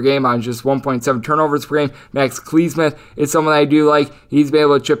 points per game on just 1.7 turnovers per game. Max Kleesmith is someone that I do like. He's been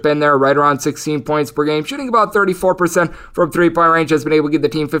able to chip in there right around 16 points per game, shooting about 34% from 3-point range, has been able to give the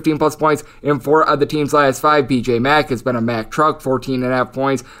team 15 plus points in 4 of the team's last 5. BJ Mack has been a Mack truck, 14.5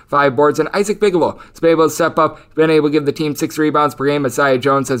 points, 5 boards, and Isaac Bigelow has been able to step up, been able to give the team 6 rebounds per game. Messiah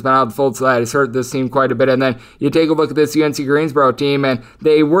Jones has been out of the fold, so that has hurt this team quite a bit. And then you take a look at this UNC Greensboro team, and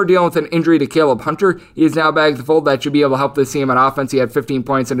they were dealing with an injury to Caleb Hunter. He is now back to the fold. That should be able to help this team on offense. He had 15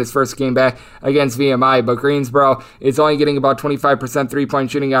 points in his first game back against VMI, but Greensboro is only getting about 25%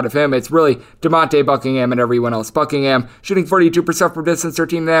 3-point shooting out of him. It's really DeMonte Buckingham and everyone else. Buckingham shooting 42% from distance,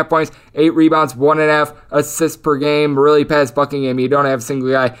 13.5 points, 8 rebounds, 1.5 assists per game. Really past Buckingham, you don't have a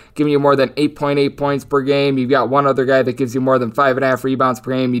single guy giving you more than 8.8 points per game. You've got one other guy that gives you more than 5.5 rebounds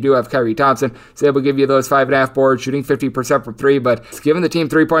per game. You do have Kyrie Thompson, so able to give you those 5.5 boards, shooting 50% from 3, but it's given the team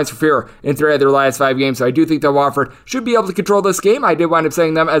 3 points for fewer in 3 of their last 5 games. So I do think that Wofford should be able to control this game. I did wind up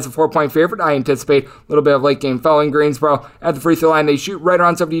saying them as a 4-point favorite. I anticipate a little bit of late game fouling. Greensboro at the free throw line, they shoot right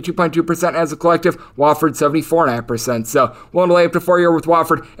around 72.2% as a collective. Wofford 74.5%. So willing to lay up to 4 here with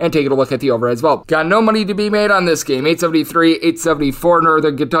Wofford and taking a look at the over as well. Got no money to be made on this game. 873, 874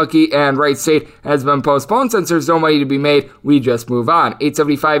 Northern Kentucky and Wright State has been postponed. Since there's no money to be made, we just move on.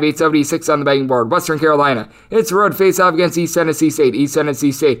 875, 876 on the betting board. Western Carolina, it's a road face-off against East Tennessee State. East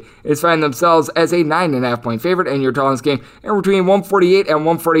Tennessee State is finding themselves as a 9.5-point favorite in your total in this game, and between 148 and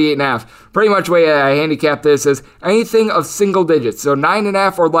 148.5. Pretty much the way I handicap this is anything of single digits, so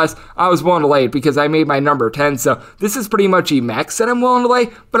 9.5 or less. I was willing to lay it because I made my number 10, so this is pretty much a max that I'm willing to lay,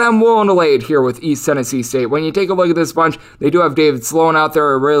 but I'm willing to lay it here with East Tennessee State. When you take a look at this bunch, they do have David Sloan out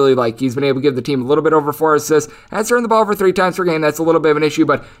there. I really like. He's been able to give the team a little bit over 4 assists, has turned the ball over over 3 times per game. That's a little bit of an issue,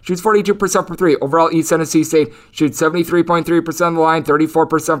 but shoots 42% from 3. Overall, East Tennessee State shoots 73.3% of the line,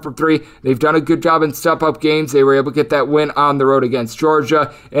 34% from 3. They've done a good job in step-up games. They were able to get that win on the road against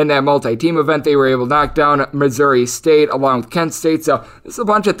Georgia. In that multi-team event, they were able to knock down Missouri State along with Kent State. So this is a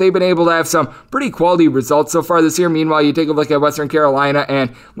bunch that they've been able to have some pretty quality results so far this year. Meanwhile, you take a look at Western Carolina and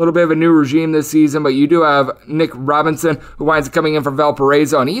a little bit of a new regime this season, but you do have Nick Robinson, who winds up coming in from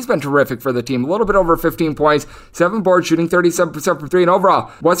Valparaiso, and he's been terrific for the team. A little bit over 15 points, 7 boards, shooting 37% from 3, and overall,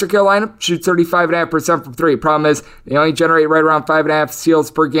 Western Carolina shoots 35.5% from 3. Problem is, they only generate right around 5.5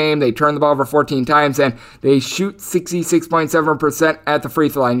 steals per game. They turn the ball over 14 times, and they shoot 66.7% at the free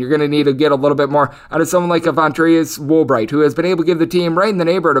throw line. You're going to need to get a little bit more out of someone like Avantarius Woolbright, who has been able to give the team right in the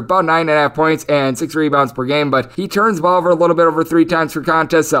neighborhood of about 9.5 points and 6 rebounds per game, but he turns the ball over a little bit over 3 times per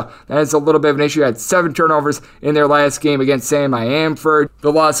contest, so that is a little bit of an issue. Had 7 turnovers in their last game against Sam Amford.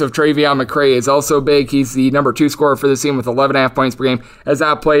 The loss of Travion McCray is also big. He's the number 2 scorer for the team with 11.5 points per game. Has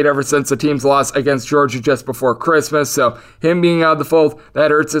not played ever since the team's loss against Georgia just before Christmas, so him being out of the fold,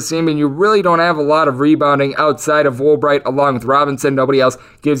 that hurts the team, and you really don't have a lot of rebounding outside of Woolbright along with Robinson. Nobody else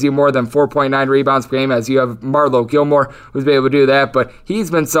gives you more than 4.9 rebounds per game, as you have Marlo Gilmore, who's been able to do that, but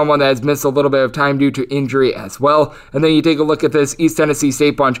he's been someone that has missed a little bit of time due to injury as well. And then you take a look at this East Tennessee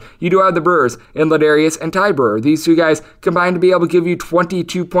State bunch. You do have the Brewers in Ladarius and Ty Brewer. These two guys combined to be able to give you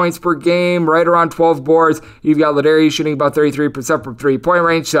 22 points per game, right around 12 boards. You've got Ladarius shooting about 33% from 3-point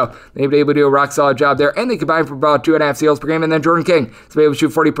range, so they've been able to do a rock solid job there, and they combine for about 2.5 steals per game. And then Jordan King is able to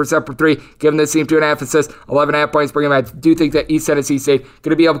shoot 40% from 3, giving this team 2.5 assists, 11.5 points per game. I do think that East Tennessee State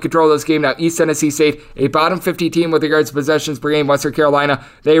going to be able to control this game. Now, East Tennessee State, a bottom 50 team with regards to possessions per game. Western Carolina,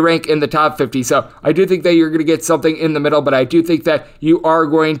 they rank in the top 50. So I do think that you're going to get something in the middle, but I do think that you are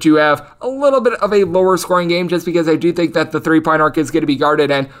going to have a little bit of a lower scoring game, just because I do think that the 3-point arc is going to be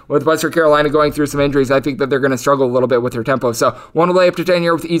guarded, and with Western Carolina going through some injuries, I think that they're going to struggle a little bit with their tempo. So want to lay up to 10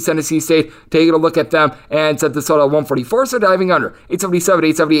 here with East Tennessee State, taking a look at them and set the total at 144, so diving under 877,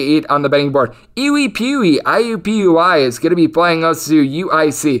 878 on the betting board. IUPUI is going to be playing us to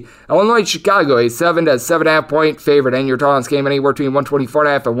UIC. Illinois Chicago, a 7 to 7.5 point favorite, and your total on this game anywhere between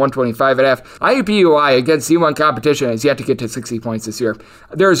 124.5 and 125.5. IUPUI against C1 competition has yet to get to 60 points this year.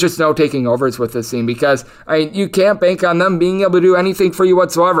 There is just no taking overs with this team, because you can't bank on them being able to do anything for you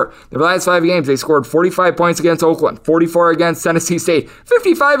whatsoever. Their last 5 games, they scored 45 points against Oakland, 44 against Tennessee State,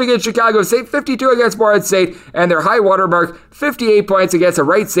 55 against Chicago State, 52 against Morehead State, and their high watermark, 58 points against a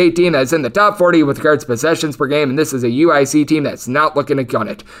Wright State team that's in the top 40 with regards to possessions per game, and this is a UIC team that's not looking to gun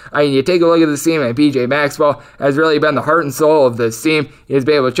it. You take a look at this team, and PJ Maxwell has really been the heart and soul of this team. He has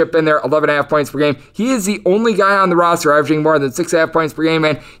been able to chip in there 11.5 points per game. He is the only guy on the roster averaging more than 6.5 points per game,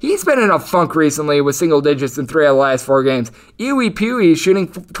 and he's been in a funk recently with single digits in 3 of the last 4 games. Iwi shooting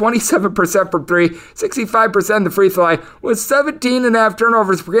 27% from 3, 65% in the free throw line, with 17.5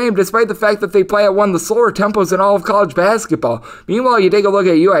 turnovers per game, despite the fact that they play at one of the slower tempos in all of college basketball. Meanwhile, you take a look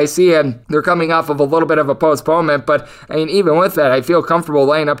at UIC, and they're coming off of a little bit of a postponement, but even with that, I feel comfortable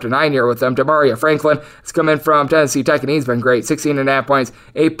laying up to 9 here with them. Demaria Franklin has come in from Tennessee Tech, and he's been great. 16.5 points,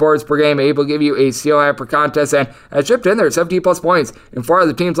 8 boards per game, able to give you a steal and a half per contest, and has chipped in there 70-plus points in 4 of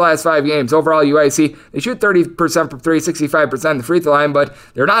the team's last 5 games. Overall, UIC, they shoot 30% from 3, 65% in the free throw line, but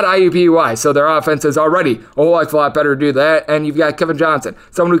they're not IUPUI, so their offense is already a whole lot better to do that. And you've got Kevin Johnson,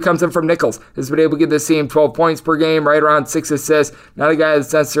 someone who comes in from Nichols, has been able to give this team 12 points per game, right around 6 assists. Not a guy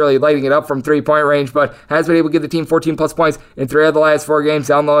that's necessarily lighting it up from 3-point range, but has been able to give the team 14-plus points in 3 of the last 4 games.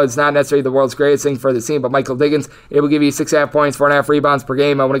 Down low, it's not necessarily the world's greatest thing for the team, but Michael Diggins able to give you 6.5 points, 4.5 rebounds per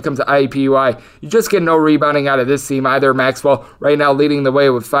game. And when it comes to IUPUI, you just get no rebounding out of this team either. Maxwell right now leading the way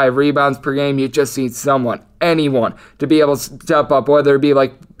with 5 rebounds per game. You just need anyone to be able to step up, whether it be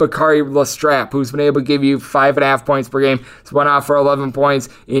like Bakari Lestrap, who's been able to give you 5.5 points per game. He's went off for 11 points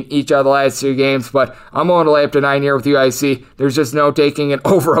in each of the last 2 games, but I'm willing to lay up to 9 here with UIC. There's just no taking it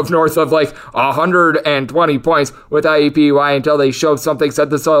over of north of like 120 points with IUPUI until they show something.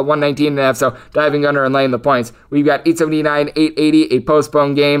 Set this at 119.5, so diving under and laying the points. We've got 879, 880, a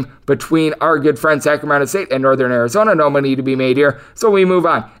postponed game between our good friend Sacramento State and Northern Arizona. No money to be made here, so we move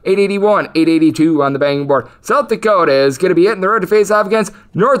on. 881, 882 on the banging board. South Dakota is going to be hitting the road to face off against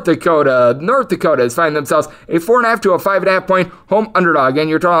North Dakota. North Dakota is finding themselves a 4.5 to a 5.5 point home underdog, and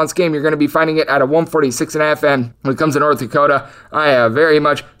your total on this game, you're going to be finding it at a 146.5. And when it comes to North Dakota, I have very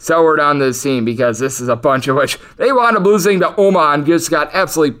much soured on this team, because this is a bunch of which they wound up losing to Omaha and just got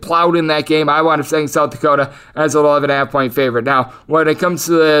absolutely plowed in that game. I wound up saying South Dakota as an 11.5 point favorite. Now, when it comes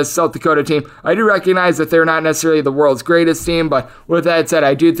to this South Dakota team. I do recognize that they're not necessarily the world's greatest team, but with that said,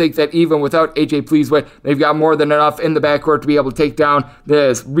 I do think that even without AJ Pleaswit, they've got more than enough in the backcourt to be able to take down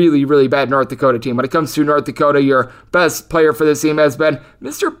this really, really bad North Dakota team. When it comes to North Dakota, your best player for this team has been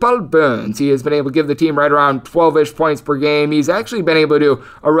Mr. Paul Burns. He has been able to give the team right around 12-ish points per game. He's actually been able to do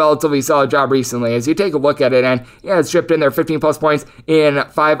a relatively solid job recently. As you take a look at it, and it's chipped in there 15-plus points in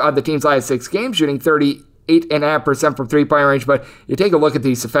 5 of the team's last 6 games, shooting 38.5% from three-point range, but you take a look at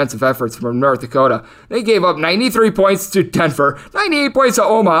these defensive efforts from North Dakota. They gave up 93 points to Denver, 98 points to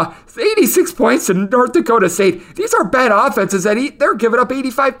Omaha, 86 points to North Dakota State. These are bad offenses that they're giving up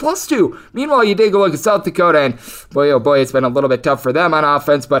 85 plus to. Meanwhile, you take a look at South Dakota, and boy, oh boy, it's been a little bit tough for them on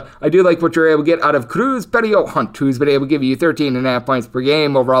offense, but I do like what you're able to get out of Cruz Petio Hunt, who's been able to give you 13.5 points per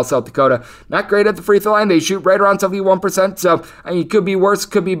game. Overall, South Dakota, not great at the free throw line. They shoot right around 71%, so I mean, it could be worse,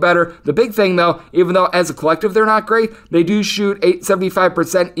 could be better. The big thing, though, even though as a collective they're not great, they do shoot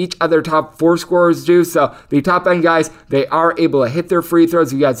 75%. Each of their top 4 scorers do, so the top end guys, they are able to hit their free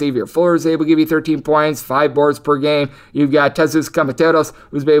throws. You got Xavier Fuller, who's able to give you 13 points, 5 boards per game. You've got Jesus Camateros,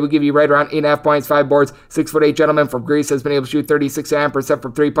 who's been able to give you right around 8.5 points, 5 boards. 6'8" gentleman from Greece has been able to shoot 36.5%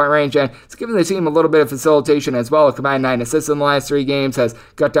 from three-point range, and it's given the team a little bit of facilitation as well. A combined 9 assists in the last 3 games, has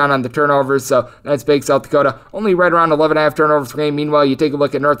cut down on the turnovers, so that's big. South Dakota only right around 11.5 turnovers per game. Meanwhile, you take a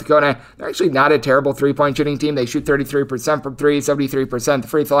look at North Dakota, they're actually not a terrible three-point shooting team. They shoot 33% from 3, 73% the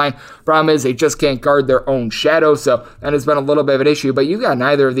free throw line. Problem is they just can't guard their own shadow, so that has been a little bit of an issue, but you've got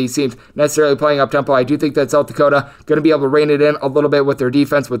neither of these teams necessarily playing up-tempo. I do think that South Dakota going to be able to rein it in a little bit with their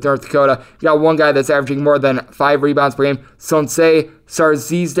defense. With North Dakota, you got one guy that's averaging more than 5 rebounds per game, Sonsei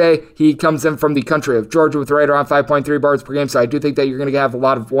Sarzizde. He comes in from the country of Georgia with right around 5.3 boards per game, so I do think that you're going to have a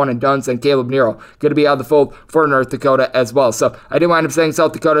lot of one-and-dones, and Caleb Nero going to be out of the fold for North Dakota as well. So I did wind up saying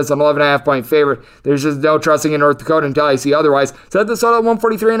South Dakota is an 11.5-point favorite. There's just no trusting in North Dakota until I see otherwise. Set this out at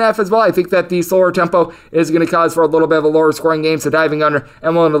 143.5 as well. I think that the slower tempo is going to cause for a little bit of a lower scoring game, so diving under,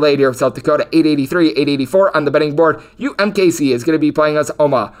 and willing to lay here with South Dakota, 883, 884 on the betting board. UMKC is going to be playing us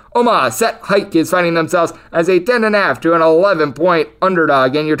Omaha. Omaha set hike is finding themselves as a 10.5 to an 11-point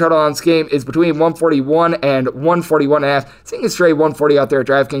underdog, and your total on this game is between 141 and 141.5. Seeing a straight 140 out there at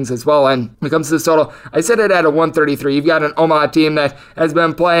DraftKings as well. And when it comes to this total, I set it at a 133. You've got an Omaha team that has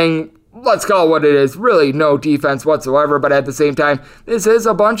been playing, let's call it what it is, really no defense whatsoever, but at the same time, this is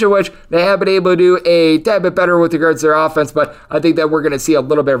a bunch of which they have been able to do a tad bit better with regards to their offense, but I think that we're going to see a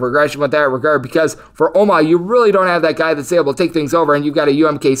little bit of regression with that regard, because for Omaha, you really don't have that guy that's able to take things over, and you've got a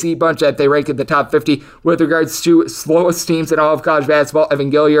UMKC bunch that they rank in the top 50 with regards to slowest teams in all of college basketball.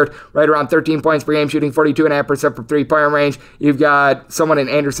 Evan Gilliard, right around 13 points per game, shooting 42.5% from three-point range. You've got someone in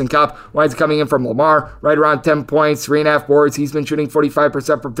Anderson Kopp, winds coming in from Lamar, right around 10 points, 3.5 boards. He's been shooting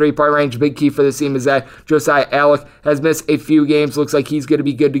 45% from three-point range. Big key for this team is that Josiah Alec has missed a few games. Looks like he's going to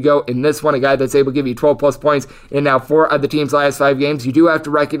be good to go in this one. A guy that's able to give you 12 plus points in now 4 of the team's last 5 games. You do have to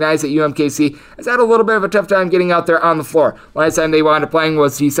recognize that UMKC has had a little bit of a tough time getting out there on the floor. Last time they wound up playing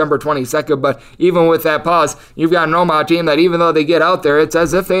was December 22nd, but even with that pause, you've got an Omaha team that even though they get out there, it's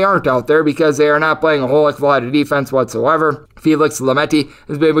as if they aren't out there, because they are not playing a whole heck of a lot of defense whatsoever. Felix Lametti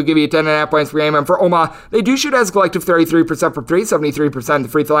has been able to give you 10.5 points per game, and for Omaha, they do shoot as a collective 33% from 3, 73% the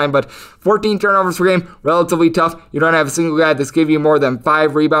free throw line, but 14 turnovers per game, relatively tough. You don't have a single guy that's giving you more than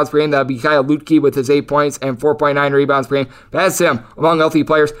 5 rebounds per game. That would be Kyle Lutke with his 8 points and 4.9 rebounds per game. That's him. Among healthy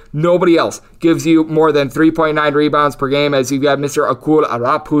players, nobody else gives you more than 3.9 rebounds per game, as you've got Mr. Akul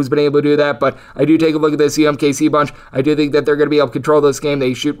Arap, who's been able to do that, but I do take a look at this UMKC bunch. I do think that they're going to be able to control this game.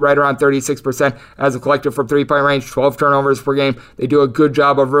 They shoot right around 36% as a collective from three-point range, 12 turnovers per game. They do a good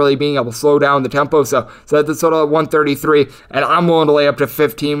job of really being able to slow down the tempo, so at the total at 133, and I'm willing to lay up to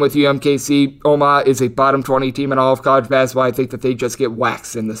 15 with UMKC. Omaha is a bottom 20 team in all of college basketball. I think that they just get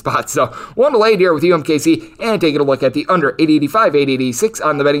waxed in the spot, so willing to lay it here with UMKC, and taking a look at the under 885, 886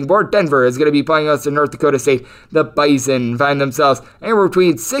 on the betting board. Denver is going to be playing us in North Dakota State. The Bison find themselves anywhere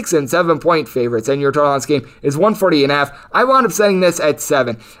between 6 and 7 point favorites, and your total on this game is 140.5. I wound up setting this at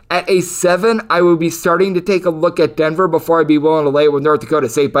 7. At a 7, I would be starting to take a look at Denver before I'd be willing to lay it with North Dakota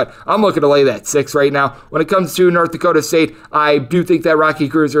State, but I'm looking to lay that 6 right now. When it comes to North Dakota State, I do think that Rocky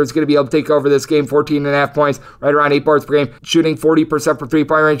Cruiser is going to be able to take over this game. 14.5 points, right around 8 boards per game, shooting 40% from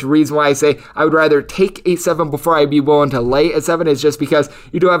three-point range. The reason why I say I would rather take a 7 before I'd be willing to lay a 7 is just because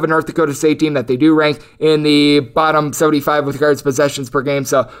you do have a North Dakota State team that they do rank in the bottom 75 with regards to possessions per game,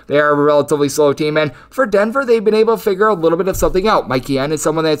 so they are a relatively slow team. And for Denver, they've been able to figure a little bit of something out. Mikey Henn is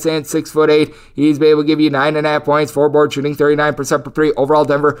someone that's 6'8". He's been able to give you 9.5 points, 4 boards, shooting 39% per three. Overall,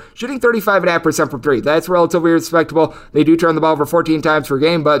 Denver shooting 35.5% per three. That's relatively respectable. They do turn the ball over 14 times per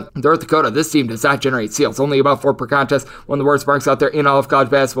game, but North Dakota, this team does not generate steals. Only about 4 per contest. One of the worst marks out there in all of college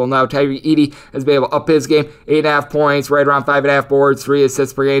basketball. Now, Tyree Eady has been able to up his game. 8.5 points, right around 5.5 boards, 3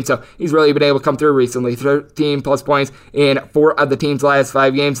 assists per game. So he's really been able to come through recently. 13 plus points in 4 of the team's last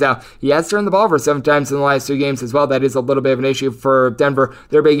 5 games. Now, he has turned the ball over 7 times in the last 2 games as well. That is a little bit of an issue for Denver.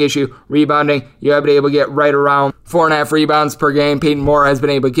 Their big issue, rebounding. You have been able to get right around 4.5 rebounds per game. Peyton Moore has been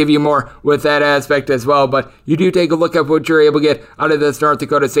able to give you more with that aspect as well. But you do take a look at what you're able to get out of this North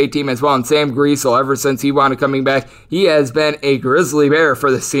Dakota State team as well. And Sam Griesel, ever since he wound up coming back, he has been a grizzly bear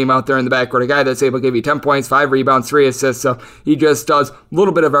for this team out there in the backcourt. A guy that's able to give you 10 points, 5 rebounds, 3 assists. So he just does a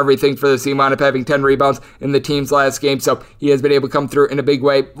little bit of everything for this team. Wound up having 10 rebounds in the team's last game. So he has been able to come through in a big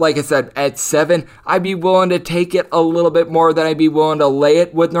way. Like I said, at 7, I'd be willing to take it a little bit more than I'd be willing to lay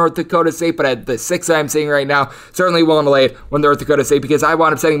it with North Dakota State. But at the 6 I'm seeing right now, certainly willing to lay it with North Dakota State because I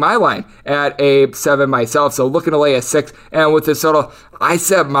wound up setting my line at a 7 myself. So looking to lay a 6. And with this total, I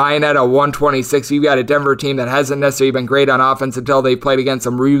set mine at a 126. You've got a Denver team that hasn't necessarily been great on offense until they played against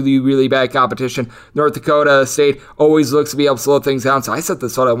some really, really bad competition. North Dakota State always looks to be able to slow things down, so I set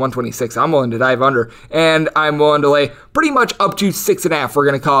this total at 126. I'm willing to dive under, and I'm willing to lay pretty much up to 6.5, we're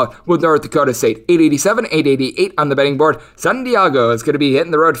going to call it, with North Dakota State. 887, 888 on the betting board. San Diego is going to be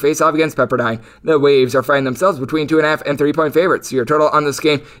hitting the road to face off against Pepperdine. The Waves are finding themselves between 2.5 and 3-point favorites. So your total on this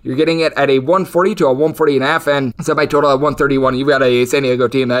game, you're getting it at a 140 to a 140.5, and semi-total at 131. You've got a San Diego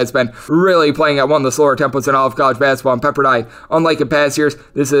team that has been really playing at one of the slower tempos in all of college basketball. And Pepperdine, unlike in past years,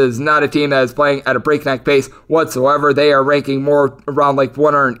 this is not a team that is playing at a breakneck pace whatsoever. They are ranking more around like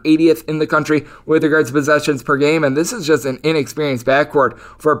 180th in the country with regards to possessions per game, and this is just an inexperienced backcourt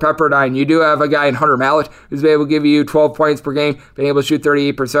for Pepperdine. You do have a guy in Hunter Mallett who's been able to give you 12 points per game, been able to shoot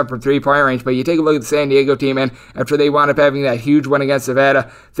 38% from 3-point range, but you take a look at the San Diego team, and after they wound up having that huge win against Nevada,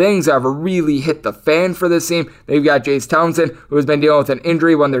 things have really hit the fan for this team. They've got Jace Townsend, who has been dealing with an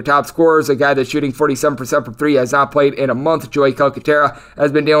injury, one of their top scorers, a guy that's shooting 47% from 3, has not played in a month. Joey Calcaterra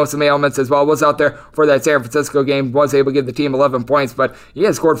has been dealing with some ailments as well, was out there for that San Francisco game, was able to give the team 11 points, but he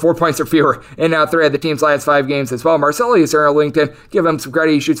has scored 4 points or fewer in 3 of the team's last 5 games as well. Marcellus Arlington, give him some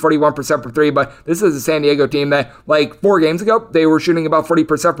credit, he shoots 41% from 3, but this is a San Diego team that, like 4 games ago, they were shooting about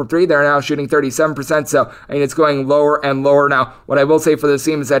 40% from 3, they're now shooting 37%, so I mean, it's going lower and lower now. What I will say for this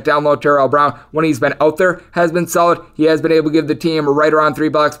team is that down low, Terrell Brown, when he's been out there, has been solid. He has been able to give the team right around 3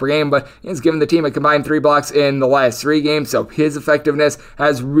 blocks per game, but he's given the team a combined 3 blocks in the last 3 games, so his effectiveness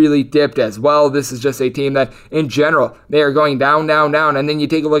has really dipped as well. This is just a team that, in general, they are going down, and then you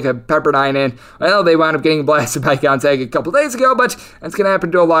take a look at Pepperdine, and, well, they wound up getting blasted by Gonzaga a couple days ago, but that's going to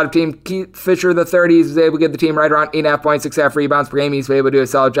happen to a lot of teams. Keith Fisher, the 30s, was able to get the team right around 8.5 points, 6.5 rebounds per game. He's been able to do a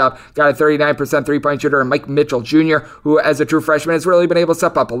solid job. Got a 39% 3-point shooter, and Mike Mitchell Jr., who, as a true freshman, has really been able to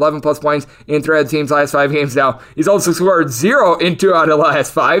step up 11 plus points in 3 of the team's last 5 games now. He's also scored 0 in 2 out of the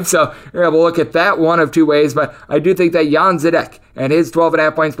last 5, so you're able to look at that one of 2 ways, but I do think that Jan Zidek and his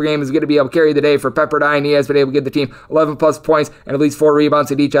 12.5 points per game is going to be able to carry the day for Pepperdine. He has been able to give the team 11 plus points and at least 4 rebounds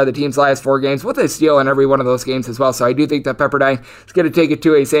in each of the team's last 4 games, with a steal in every one of those games as well. So I do think that Pepperdine is going to take it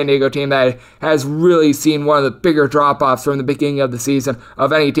to a San Diego team that has really seen one of the bigger drop-offs from the beginning of the season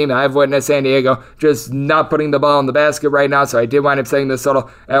of any team that I've witnessed. San Diego just not putting the ball in the basket right now, so I did wind up setting this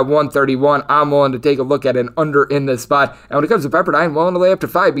total at 131. I'm willing to take a look at an under in this spot. And when it comes to Pepperdine, I'm willing to lay up to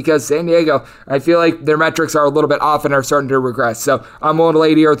 5 because San Diego, I feel like their metrics are a little bit off and are starting to regress. So I'm willing to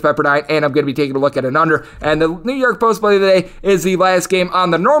lay here with Pepperdine, and I'm going to be taking a look at an under. And the New York Post play of the day is the last game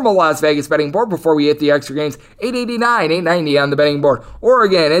on the normal Las Vegas betting board before we hit the extra games. 889, 890 on the betting board.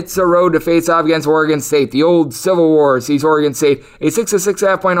 Oregon, it's a road to face off against Oregon State. The old Civil War sees Oregon State a 6 to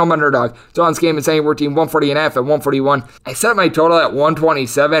 6.5 point home underdog. So on this game, it's anywhere between 140.5 at 141. I set my total at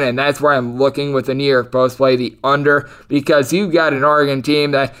 127, and that's where I'm looking with the New York Post play, the under, because you've got an Oregon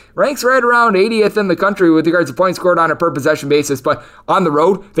team that ranks right around 80th in the country with regards to points scored on a per possession basis, but on the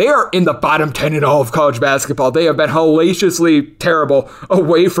road, they are in the bottom 10 in all of college basketball. They have been hellaciously terrible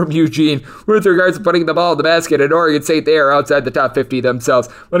away from Eugene with regards to putting the ball in the basket. At Oregon State, they are outside the top 50 themselves.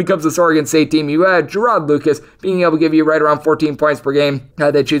 When it comes to this Oregon State team, you had Gerard Lucas being able to give you right around 14 points per game.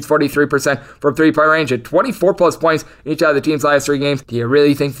 That shoots 43% from 3-point range and 24 plus points in each of the team's last 3 games. Do you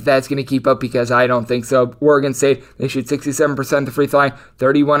really think that that's going to keep up? Because I don't think so. Oregon State, they shoot 67% the free throw line,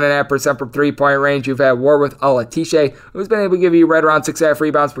 31.5% from 3-point range. You've had Warwick Alatishe, who's been able to give you right around 6.5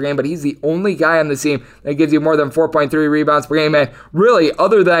 rebounds per game, but he's the only guy on the team that gives you more than 4.3 rebounds per game. And really,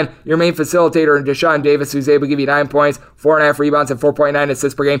 other than your main facilitator in Deshaun Davis, who's able to give you 9 points, 4.5 rebounds, and 4.9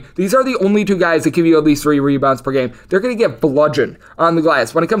 assists per game, these are the only two guys that give you at least 3 rebounds per game. They're going to get bludgeoned on the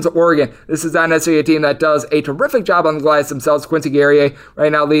glass. When it comes to Oregon, this is not necessarily a team that does a terrific job on the glass themselves. Quincy Guerrier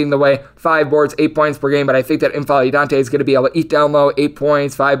right now leading the way, 5 boards, 8 points per game, but I think that N'Faly Dante is going to be able to eat down low, 8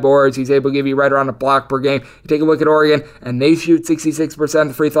 points, 5 boards. He's able to give you right around a block per game. You take a look at Oregon, and they shoot 66%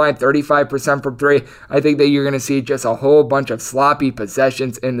 the free throw line, 35% from 3. I think that you're going to see just a whole bunch of sloppy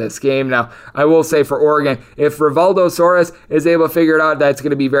possessions in this game. Now, I will say for Oregon, if Rivaldo Soares is able to figure it out, that's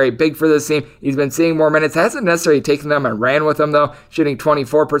going to be very big for this team. He's been seeing more minutes. Hasn't necessarily taken them and ran with them, though. Shooting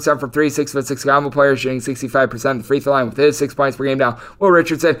 24% from 3, 6'6" combo player, shooting 65% the free throw line with his 6 points per game. Now, Will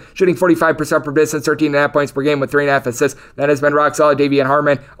Richardson shooting 45% from distance, 13.5 points per game with 3.5 assists. That has been rock solid. Davian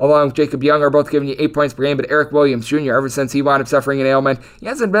Harmon, along with Jacob Young, are both giving you 8 points per game, but Eric Williams Jr., ever since he wound up suffering an ailment, he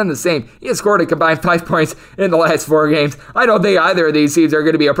hasn't been the same. He has scored a combined 5 points in the last 4 games. I don't think either of these teams are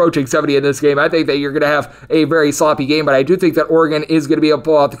going to be approaching 70 in this game. I think that you're going to have a very sloppy game, but I do think that Oregon is going to be able to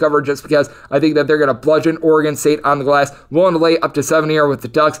pull out the cover just because I think that they're going to bludgeon Oregon State on the glass. Willing to lay up to 7 here with the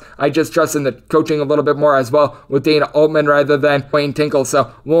Ducks. I just trust in the coaching a little bit more as well with Dana Altman rather than Wayne Tinkle.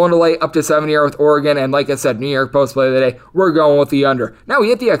 So willing to lay up to 7 here with Oregon, and like I said, New York Post play of the day, we're going with the under. Now we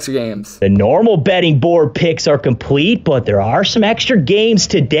hit the extra games. The normal betting board picks are complete, but there are some extra games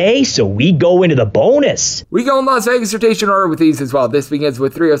today, so we go into the bonus. We go in Las Vegas rotation order with these as well. This begins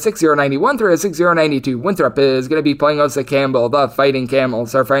with 306-091, 306-092. Winthrop is going to be playing Osa Campbell. The Fighting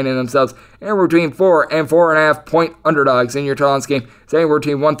Camels are finding themselves anywhere between 4 and 4.5 point underdogs in your total game. It's anywhere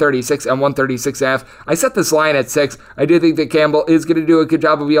between 136 and 136.5. I set this line at 6. I do think that Campbell is going to do a good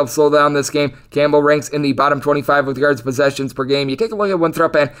job of being able to slow down this game. Campbell ranks in the bottom 25 with regards to possessions per game. You take a look at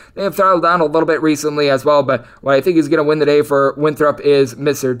Winthrop, and they have throttled down a little bit recently as well, but what I think is going to win the day for Winthrop is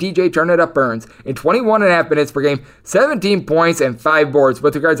Mr. DJ Turn It Up Burns. In 21.5 minutes per game, 17 points and 5 boards.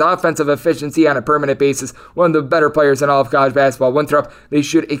 With regards to offensive efficiency on a permanent basis, one of the better players in all of college basketball. Winthrop, they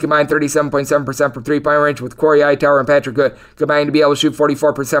shoot a combined 37.7% from 3-point range, with Corey Hightower and Patrick Good combined to be able to shoot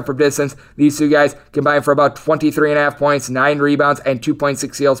 44% from distance. These two guys combined for about 23.5 points, 9 rebounds, and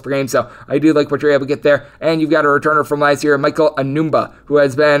 2.6 steals per game. So I do like what you're able to get there. And you've got a returner from last year, Michael Anumba, who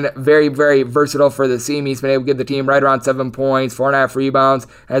has been very, very versatile for the team. He's been able to give the team right around 7 points, 4.5 rebounds,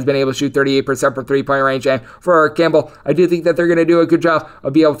 has been able to shoot 38% from 3-point range. And for Campbell, I do think that they're going to do a good job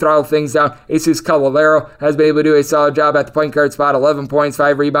of being able to throttle things down. Jesus Cavalero has been able to do a solid job at the point guard spot, 11 points,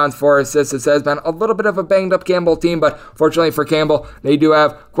 5 rebounds, 4 assists. This has been a little bit of a banged up Campbell team, but fortunately for Campbell, they do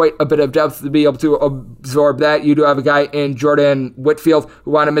have quite a bit of depth to be able to absorb that. You do have a guy in Jordan Whitfield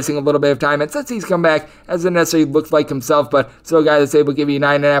who wound up missing a little bit of time, and since he's come back, hasn't necessarily looked like himself, but still a guy that's able to give you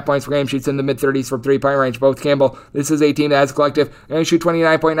 9.5 points per game, shoots in the mid-30s from 3-point range. Both Campbell, this is a team that has a collective, and shoot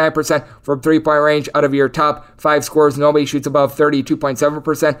 29.9% from 3-point range. Out of your top 5 scorers, nobody shoots above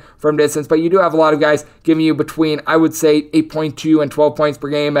 32.7% from distance, but you do have a lot of guys giving you between, I would say, 8.2 and 12 points per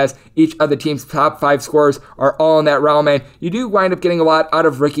game, as each of the team's top 5 scorers are all in that realm, and you do wind up getting a lot out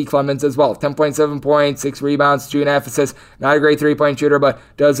of Ricky Clemens as well. 10.7 points, 6 rebounds, 2.5 assists. Not a great 3-point shooter, but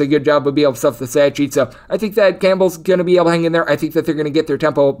does a good job of being able to stuff the stat sheet. So I think that Campbell's going to be able to hang in there. I think that they're going to get their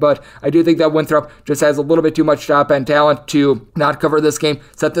tempo, but I do think that Winthrop just has a little bit too much top-end talent to not cover this game.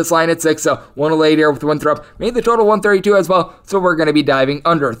 Set this line at 6, so one late here with Winthrop. Made the total 132 as well, so we're going to be diving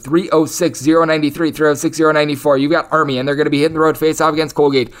under 306-093, 306-094. You've got Army, and they're going to be hitting the road face-off against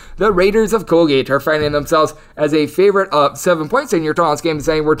Colgate. The Raiders of Colgate are finding themselves as a favorite of 7 points in your total game,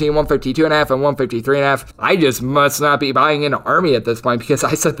 saying we're team 152.5 and 153.5. I just must not be buying into Army at this point because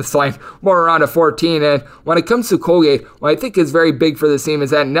I set this line more around a 14. And when it comes to Colgate, what I think is very big for this team is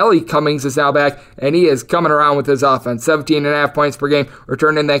that Nelly Cummings is now back, and he is coming around with his offense. 17.5 points per game,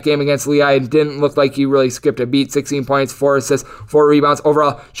 returned in that game against Lehigh, and didn't look like he really skipped a beat. 16 points, 4 assists, 4 rebounds.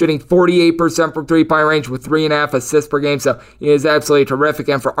 Overall, shooting 48% from 3-point range with 3.5 assists per game. So he is absolutely terrific.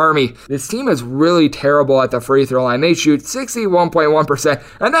 And for Army, this team is really terrible at the free throw line. They shoot 61.1%,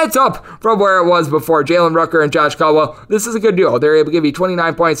 and that's up from where it was before. Jalen Rucker and Josh Caldwell, this is a good duo. They're able to give you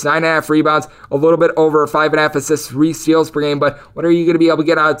 29 points, 9.5 rebounds, a little bit over 5.5 assists, 3 steals per game, but what are you going to be able to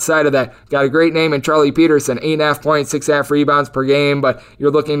get outside of that? Got a great name in Charlie Peterson, 8.5 points, 6.5 rebounds per game, but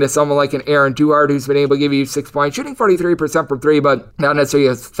you're looking to someone like an Aaron Duhart who's been able to give you 6 points, shooting 43% from 3, but not necessarily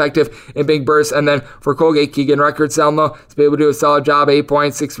as effective in big bursts. And then for Colgate, Keegan Records down low, he's been able to do a solid job, 8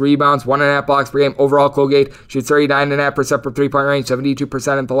 points, 6 rebounds, rebounds, 1.5 blocks per game. Overall, Colgate shoots 39.5% from 3-point range,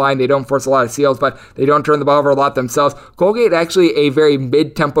 72% at the line. They don't force a lot of steals, but they don't turn the ball over a lot themselves. Colgate actually a very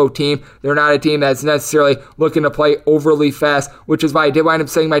mid-tempo team. They're not a team that's necessarily looking to play overly fast, which is why I did wind up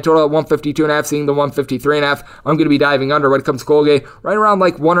setting my total at 152.5, seeing the 153.5. I'm going to be diving under when it comes to Colgate, right around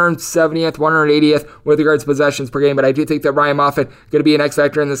like 170th, 180th with regards to possessions per game, but I do think that Ryan Moffitt going to be an X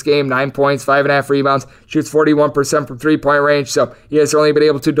factor in this game. 9 points, 5.5 rebounds, shoots 41% from 3-point range, so he has certainly been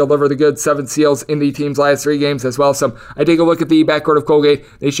able to deliver the good 7 steals in the team's last 3 games as well. So I take a look at the backcourt of Colgate.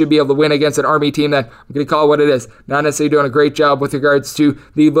 They should be able to win against an Army team that I'm going to call it what it is. Not necessarily doing a great job with regards to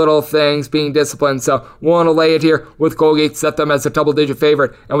the little things, being disciplined. So we'll want to lay it here with Colgate, set them as a double-digit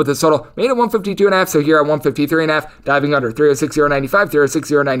favorite, and with this total made it 152.5. So here at 153.5, diving under 306.095,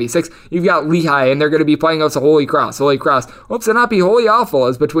 306.096. You've got Lehigh, and they're going to be playing us a Holy Cross. Holy Cross hopes to not be wholly awful,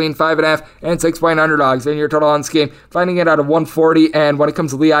 is between 5.5 and 6-point underdogs in your total on this game, finding it out of 140. And when it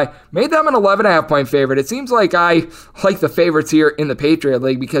comes to Lehigh, made them an 11.5 point favorite. It seems like I like the favorites here in the Patriot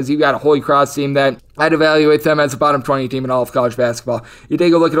League because you got a Holy Cross team that I'd evaluate them as a bottom 20 team in all of college basketball. You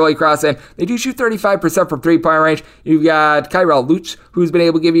take a look at Holy Cross, and they do shoot 35% from 3-point range. You've got Kyrell Lutz, who's been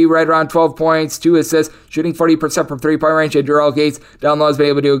able to give you right around 12 points, 2 assists, shooting 40% from 3-point range. And Jarrell Gates down low has been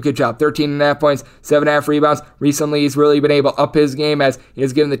able to do a good job. 13.5 points, 7.5 rebounds. Recently, he's really been able to up his game as he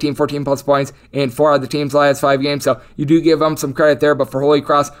has given the team 14 plus points in 4 of the team's last 5 games. So you do give them some credit there. But for Holy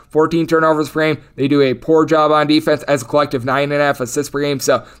Cross, 14 turnovers per game. They do a poor job on defense as a collective, 9.5 assists per game.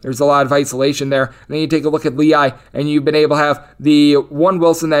 So there's a lot of isolation there. And then you take a look at Lehigh, and you've been able to have the one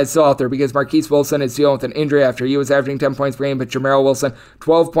Wilson that is still out there because Marquise Wilson is dealing with an injury after he was averaging 10 points per game, but Jamero Wilson,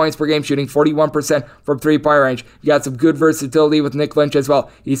 12 points per game, shooting 41% from 3-point range. You got some good versatility with Nick Lynch as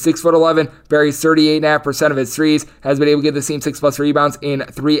well. He's 6'11", buries 38.5% of his threes, has been able to give the team 6+ rebounds in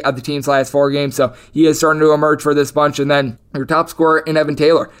 3 of the team's last 4 games, so he is starting to emerge for this bunch. And then your top scorer in Evan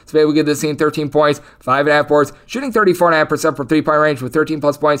Taylor has been able to give this team 13 points, 5.5 boards, shooting 34.5% from 3-point range with 13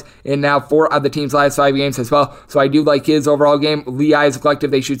 plus points in now 4 of the team's last 5 games as well. So I do like his overall game. Lehigh as a collective,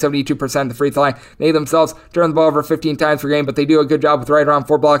 they shoot 72% of the free throw line. They themselves turn the ball over 15 times per game, but they do a good job with right around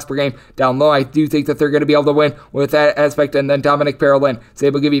 4 blocks per game down low. I do think that they're going to be able to win with that aspect. And then Dominic Parolin is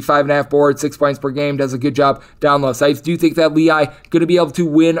able to give you 5.5 boards, 6 points per game, does a good job down low. So I do think that Lehigh going to be able to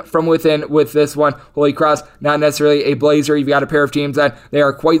win from within with this one. Holy Cross, not necessarily a blazer. You've got a pair of teams that they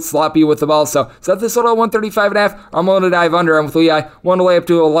are quite sloppy with the ball. So set this total at 135.5. I'm willing to dive under. And with Lehigh, want to lay up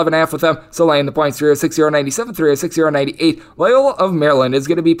to 11.5 with them. So laying the points 306.097, 306.098. Loyola of Maryland is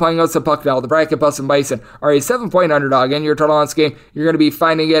going to be playing us at Bucknell. The bracket Boston Bison are a 7-point underdog. And your total on this game, you're going to be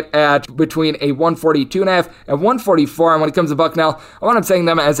finding it at between a 142.5 and 144. And when it comes to Bucknell, I want to saying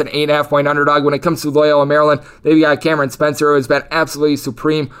them as an 8.5 point underdog. When it comes to Loyola Maryland, they've got Cameron Spencer, who has been absolutely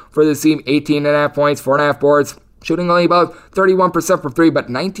supreme for this team. 18.5 points, 4.5 boards, shooting only about 31% from 3, but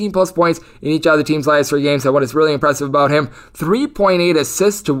 19 plus points in each of the team's last 3 games. So what is really impressive about him, 3.8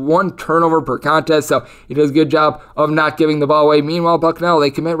 assists to 1 turnover per contest. So he does a good job of not giving the ball away. Meanwhile, Bucknell, they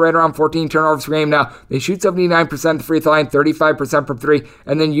commit right around 14 turnovers per game now. They shoot 79% the free throw line, 35% from 3.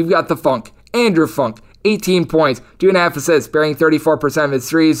 And then you've got the Funk, Andrew Funk, 18 points, 2.5 assists, bearing 34% of his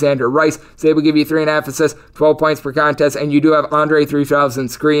threes. Xander Rice is able to give you 3.5 assists, 12 points per contest. And you do have Andre 3000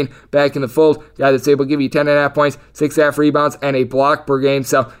 Screen back in the fold, guy that's able to give you 10.5 points, 6.5 rebounds, and a block per game.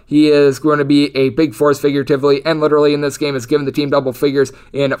 So he is going to be a big force figuratively and literally in this game. Has given the team double figures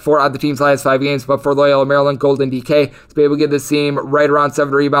in 4 out of the team's last 5 games. But for Loyola Maryland, Golden DK is able to give this team right around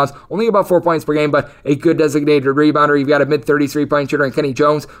 7 rebounds, only about 4 points per game, but a good designated rebounder. You've got a mid-33 point shooter in Kenny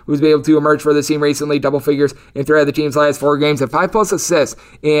Jones, who's been able to emerge for this team recently, double figures in 3 of the team's last 4 games, and 5+ assists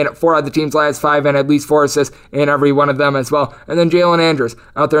in 4 of the team's last 5, and at least 4 assists in every one of them as well. And then Jalen Andrews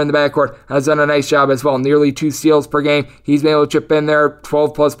out there in the backcourt has done a nice job as well, nearly 2 steals per game. He's been able to chip in there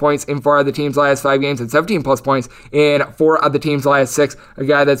 12+ points in 4 of the team's last 5 games and 17+ points in 4 of the team's last 6. A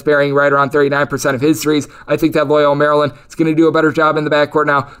guy that's bearing right around 39% of his threes. I think that Loyola Maryland is going to do a better job in the backcourt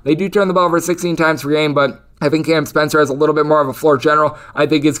now. They do turn the ball over 16 times per game, but I think Cam Spencer has a little bit more of a floor general. I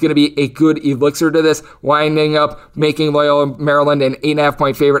think it's going to be a good elixir to this, winding up making Loyola Maryland an 8.5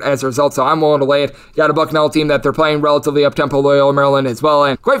 point favorite as a result. So I'm willing to lay it. Got a Bucknell team that they're playing relatively up-tempo, Loyola Maryland as well.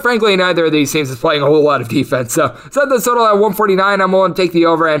 And quite frankly, neither of these teams is playing a whole lot of defense. So set the total at 149. I'm willing to take the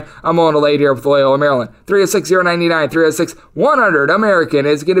over, and I'm willing to lay it here with Loyola Maryland. 306.099, 306.100. American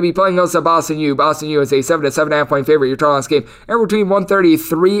is going to be playing us at Boston U. Boston U is a 7 to 7.5 point favorite. Your total on this game, and between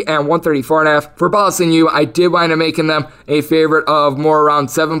 133 and 134.5. For Boston U, I did wind up making them a favorite of more around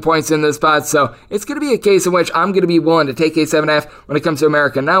 7 points in this spot, so it's going to be a case in which I'm going to be willing to take a 7.5 when it comes to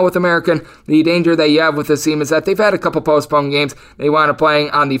American. Now with American, the danger that you have with this team is that they've had a couple postponed games. They wound up playing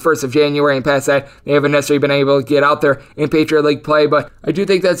on the 1st of January, and past that, they haven't necessarily been able to get out there in Patriot League play, but I do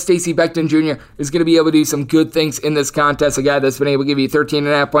think that Stacey Beckton Jr. is going to be able to do some good things in this contest. A guy that's been able to give you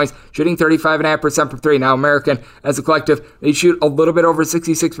 13.5 points, shooting 35.5% from 3. Now American, as a collective, they shoot a little bit over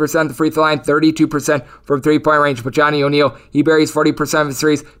 66% the free throw line, 32% from 3-point range, but Johnny O'Neal, he buries 40% of his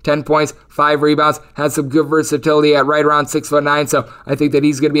threes, 10 points, 5 rebounds, has some good versatility at right around 6'9", so I think that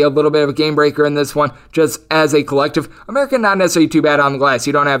he's going to be a little bit of a game breaker in this one, just as a collective. American, not necessarily too bad on the glass.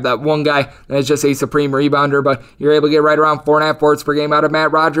 You don't have that one guy that is just a supreme rebounder, but you're able to get right around 4.5 boards per game out of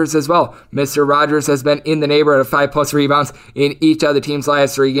Matt Rogers as well. Mr. Rogers has been in the neighborhood of 5+ rebounds in each of the team's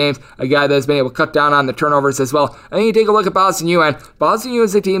last 3 games, a guy that's been able to cut down on the turnovers as well. And then you take a look at Boston U, and Boston U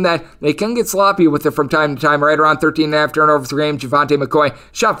is a team that they can get sloppy with it from time to time, right around 13.5 turnovers per game. Javante McCoy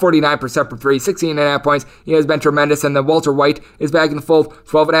shot 49% from 3, 16.5 points. He has been tremendous, and then Walter White is back in the fold,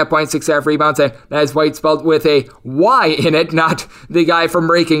 12.5 points, 6.5 rebounds, and that is White spelled with a Y in it, not the guy from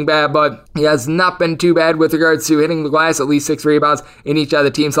Breaking Bad, but he has not been too bad with regards to hitting the glass, at least 6 rebounds in each of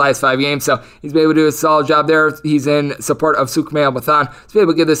the team's last 5 games, so he's been able to do a solid job there. He's in support of Sukhmail Mathan. He's been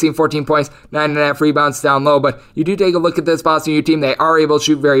able to give this team 14 points, 9.5 rebounds down low, but you do take a look at this Boston U team. They are able to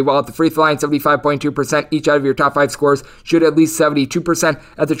shoot very well at the free throw line, 75.2%. Each out of your top 5 scorers shoot at least 72%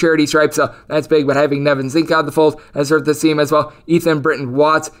 at the charity stripe, so that's big, but having Nevin Zink out of the fold has hurt this team as well. Ethan Britton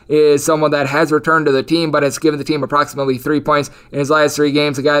Watts is someone that has returned to the team, but has given the team approximately 3 points in his last 3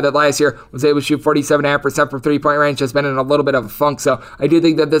 games. A guy that last year was able to shoot 47.5% from 3-point range, has been in a little bit of a funk, so I do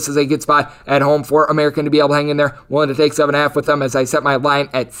think that this is a good spot at home for American to be able to hang in there. Willing to take 7.5 with them as I set my line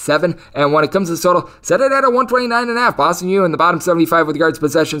at 7, and when it comes to total, set it at a 129.5. Boston U in the bottom 75 with regards to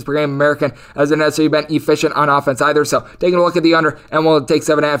possessions per game. American hasn't necessarily been efficient on offense either, so taking a look at the under, and we'll take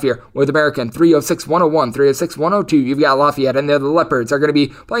 7.5 here with American. 306-101, 306-102. You've got Lafayette, and the Leopards are going to be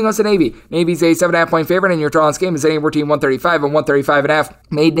playing against the Navy. Navy's a 7.5 point favorite, and your total on this game is anywhere between 135 and 135.5.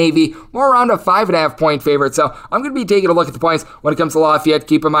 Made Navy more around a 5.5 point favorite, so I'm going to be taking a look at the points when it comes to Lafayette.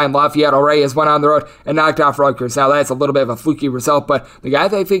 Keep in mind, Lafayette already has went on the road and knocked off Rutgers. Now, that's a little bit of a fluky result, but the guy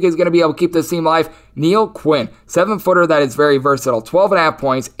that I think is going to be able to keep this team alive, Neil Quinn, 7-footer that is very versatile, 12.5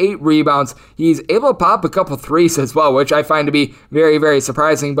 points, 8 rebounds. He's able to pop a couple threes as well, which I find to be very, very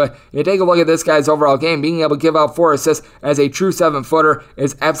surprising, but you take a look at this guy's overall game, being able to give out 4 assists as a true 7-footer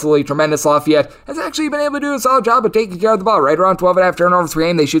is absolutely tremendous. Lafayette has actually been able to do a solid job of taking care of the ball, right around 12.5 turnovers per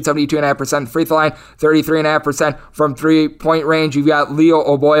game. They shoot 72.5% free throw line, 33.5% from 3-point range. You've got Leo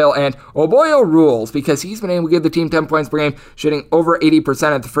O'Boyle, and O'Boyle rules because he's been able to give the team 10 points per game, shooting over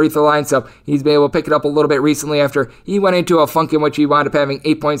 80% at the free throw line, so he's been able to pick it up a little bit recently after he went into a funk in which he wound up having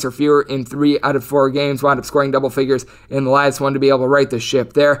 8 points or fewer in 3 out of 4 games, wound up scoring double figures in the last one to be able to right the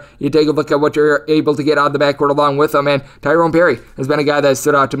ship there. You take a look at what you're able to get out of the backcourt along with him, and Tyrone Perry has been a guy that has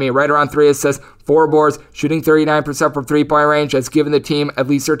stood out to me, right around 3 assists, 4 boards, shooting 39% from 3-point range, has given the team at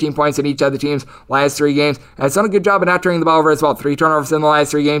least 13 points in each of the team's last 3 games, has done a good job of not turning the ball over as well, 3 turnovers in the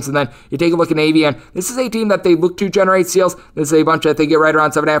last 3 games, and then you take a look at Navy, and this is a team that they look to generate steals. This is a bunch that they get right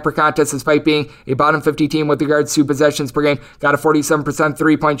around 7.5 per contest, despite being a bottom 50 team with regards to possessions per game. Got a 47%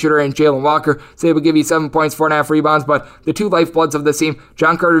 3-point shooter in Jalen Walker, so able to give you 7 points, 4.5 rebounds, but the 2 lifebloods of this team,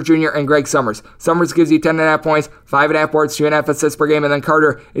 John Carter Jr. and Greg Summers. Summers gives you 10.5 points, 5.5 boards, 2.5 assists per game, and then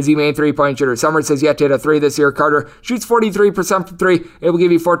Carter is the main 3-point shooter. Summers has yet to hit a 3 this year. Carter shoots 43% from 3, able to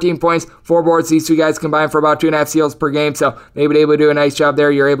give you 14 points, 4 boards. These 2 guys combined for about 2.5 steals per game, so they've been able to do a nice job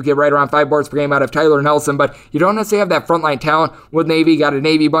there. You're able to get right around 5 boards per game out of Tyler Nelson, but you don't necessarily have that frontline talent with Navy. Got a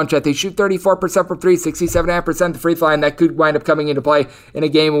Navy bunch that they shoot 34% from 3, 67.5% the free throw line. That could wind up coming into play in a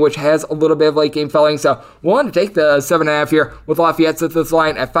game which has a little bit of late game felling, so we'll want to take the 7.5 here with Lafayette set this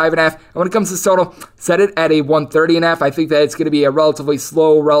line at 5.5, and when it comes to total, set it at a 130.5. I think that it's going to be a relatively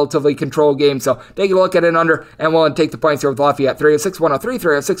slow, relatively controlled game, so take a look at it under, and we'll take the points here with Lafayette. 306-103,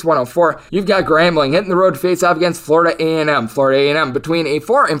 306-104. You've got Grambling hitting the road to face off against Florida A&M. Florida A&M between a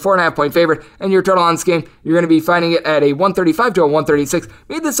 4 and 4.5 point favorite, and your total on this game, you're going to be finding it at a 135 to a 136.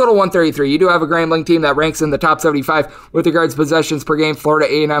 Made this total 133. You do have a Grambling team that ranks in the top 75 with regards to possessions per game.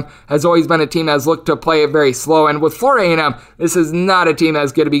 Florida A&M has always been a team that has looked to play it very slow, and with Florida A&M, this is not a team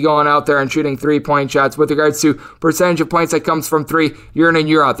that's going to be going out there and shooting 3-point shots. With regards to percentage of points that comes from 3, year in and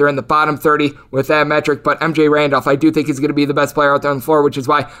year out, they're in the bottom 30 with that metric, but MJ Randolph, I do think he's going to be the best player out there on the floor, which is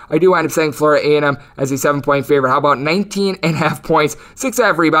why I do wind up saying Florida A&M as a 7-point favorite. How about 19.5 points,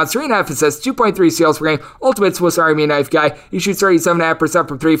 6.5 rebounds, 3.5 assists, 2.3 steals per game, ultimate Swiss Army knife guy. He shoots 37.5%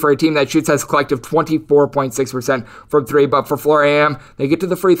 from 3 for a team that shoots as a collective 24.6% from 3. But for Florida A&M, they get to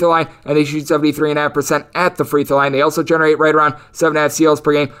the free throw line and they shoot 73.5% at the free throw line. They also generate right around 7.5 steals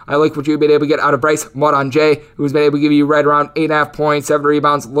per game. I like what you've been able to get out of Bryce Modanjay, who's been able to give you right around 8.5 points, 7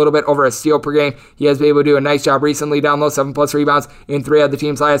 rebounds, a little bit over a steal per game. He has been able to do a nice job recently down low, 7+ rebounds in 3 of the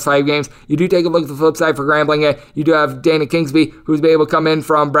team's last 5 games. You do take a look at the flip side for Grambling. You do have Dana Kingsby, who's been able to come in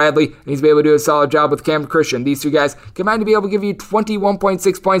from Bradley, and he's been able to do a solid job with Cam Christian. These two guys combined to be able to give you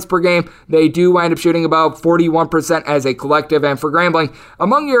 21.6 points per game. They do wind up shooting about 41% as a collective. And for Grambling,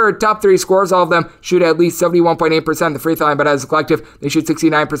 among your top 3 scorers, all of them shoot at least 71.8% the free throw line, but as a collective, they shoot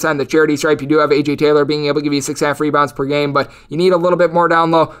 69% the charity stripe. You do have AJ Taylor being able to give you 6.5 rebounds per game, but you need a little bit more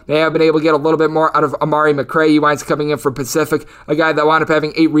down low. They have been able to get a little bit more out of Amari McCray. He winds up coming in for Pacific, a guy that wound up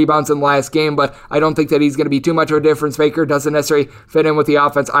having 8 rebounds in the last game, but I don't think that he's going to be too much of a difference maker. Doesn't necessarily fit in with the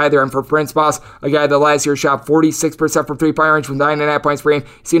offense either. And for Prince Boss, a guy that last year shot 46% from 3-point range with 9.5 points per game,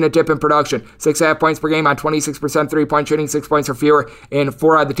 seen a dip in production. 6.5 points per game on 26% 3-point shooting, 6 points or fewer in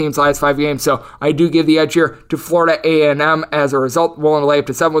 4 out of the team's last 5 games. So I do give the edge here to Florida A&M as a result. Willing to lay up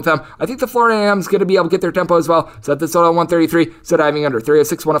to 7 with them. I think the Florida A&M is going to be able to get their tempo as well. So at this total 133, so diving under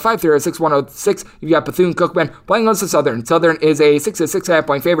 306, 105, 306, 106. You've got Bethune-Cookman playing against the Southern. Southern is a 6.5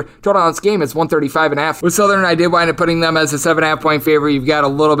 point favorite. Total on this game is 135.5. With Southern, I did wind up putting them as a 7.5 point favorite. You've got a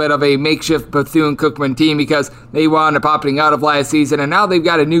little bit of a makeshift Bethune-Cookman team because they wound up opting out of last season, and now they've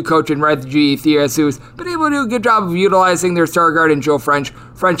got a new coach in Reggie Theus who's been able to do a good job of utilizing their star guard in Joe French.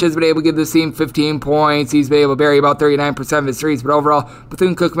 French has been able to give this team 15 points. He's been able to bury about 39% of his threes, but overall,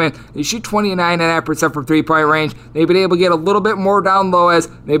 Bethune-Cookman, they shoot 29.5% from 3-point range. They've been able to get a little bit more down low as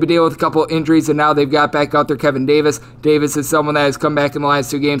they've been dealing with a couple injuries, and now they've got back out there Kevin Davis. Davis is someone that has come back in the last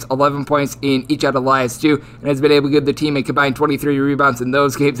 2 games, 11 points in each out of the last 2, and has been able to give the team a combined 23 rebounds in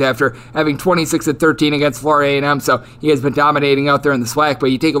those games after having 26-13 against Florida A&M, so he has been dominating out there in the SWAC. But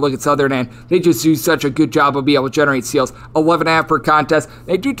you take a look at Southern, and they just do such a good job of being able to generate steals. 11.5 per contest.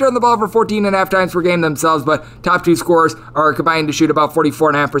 They do turn the ball over 14.5 times per game themselves, but top 2 scorers are combined to shoot about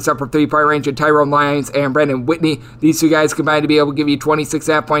 44.5% from 3-point range in Tyrone Lyons and Brendan Whitney. These 2 guys combined to be able to give you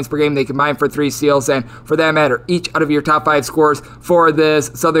 26.5 points per game. They combine for 3 steals, and for that matter, each out of your top 5 scorers for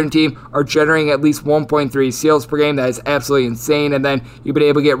this Southern team are generating at least 1.3 steals per game. That is absolutely insane. And then you've been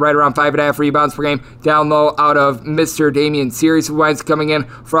able to get right around 5.5 rebounds per game down low out of Mr. Damian Series, who winds coming in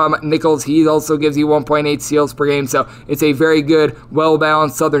from Nichols. He also gives you 1.8 steals per game, so it's a very good, well-balanced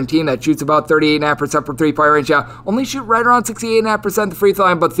Southern team that shoots about 38.5% from 3-point range. Now, only shoot right around 68.5% the free throw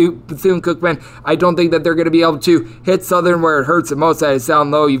line, but Bethune-Cookman, I don't think that they're going to be able to hit Southern where it hurts the most. That is down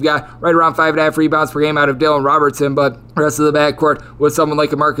low. You've got right around 5.5 rebounds per game out of Dylan Robertson, but the rest of the backcourt with someone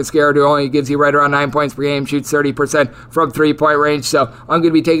like a Marcus Garrett who only gives you right around 9 points per game, shoots 30% from 3-point range. So I'm going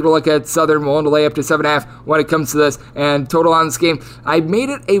to be taking a look at Southern, willing to lay up to 7.5 when it comes to this. And total on this game, I made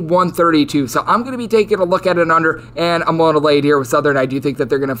it a 132. So I'm going to be taking a look at an under, and I'm willing to lay it here with Southern. I do think that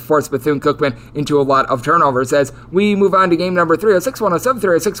they're going to force Bethune-Cookman into a lot of turnovers. As we move on to game number 306, 107,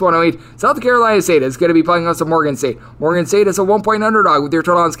 306, 108, South Carolina State is going to be playing against Morgan State. Morgan State is a 1-point underdog with your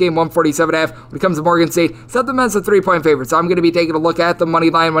total on this game, 147.5. When it comes to Morgan State, set them as a 3-point favorite. So I'm going to be taking a look at the money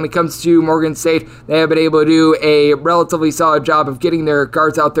line when it comes to Morgan State. They have been able to do a relatively solid job of getting their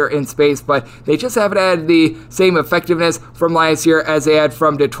guards out there in space, but they just haven't had the same effectiveness from last year as they had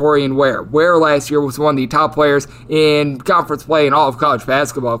from Datorian Ware. Ware last year was one of the top players in conference play in all of college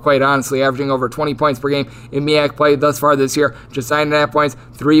basketball, quite honestly, averaging over 20 points per game in MEAC play thus far this year. Just 9.5 points,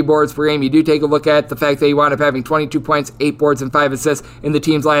 3 boards per game. You do take a look at the fact that he wound up having 22 points, 8 boards, and 5 assists in the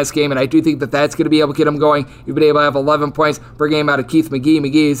team's last game, and I do think that that's going to be able to get him going. You've been able to have 11 points per game out of Keith McGee.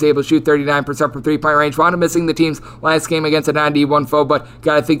 McGee is able to shoot 39% from 3-point range. Wound up missing the team's last game against a non-D1 foe, but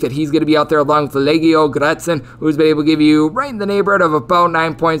got to think that he's going to be out there along with Legio Gretzen, who's been able to give you right in the neighborhood of about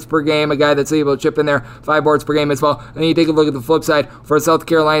 9 points per game, a guy that's able to chip in there 5 boards per game as well. And then you take a look at the flip side for South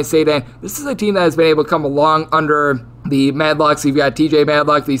Carolina State, and this is a team that has been able to come along under the Madlocks. You've got TJ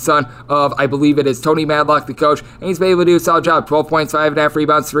Madlock, the son of, I believe it is Tony Madlock, the coach, and he's been able to do a solid job. 12 points, 5.5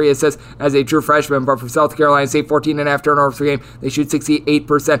 rebounds, 3 assists as a true freshman. But for South Carolina State, 14.5 turnovers per game. They shoot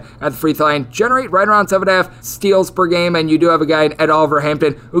 68% at the free throw line, generate right around 7.5 steals per game, and you do have a guy in Ed Oliver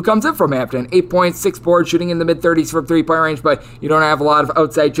Hampton who comes in from Hampton. 8 points, 6 boards, shooting in the mid-30s from 3-point range, but you don't have a lot of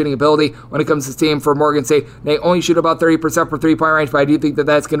outside shooting ability when it comes to this team. For Morgan State, they only shoot about 30% from 3-point range, but I do think that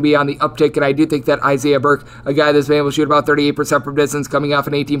that's going to be on the uptick, and I do think that Isaiah Burke, a guy that's been able to shoot shoot about 38% from distance, coming off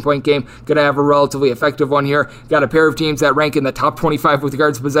an 18-point game. Going to have a relatively effective one here. Got a pair of teams that rank in the top 25 with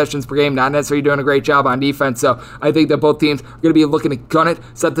regards to possessions per game, not necessarily doing a great job on defense. So I think that both teams are going to be looking to gun it.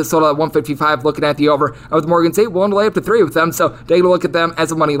 Set this total at 155, looking at the over. With Morgan State willing to lay up to 3 with them, so take a look at them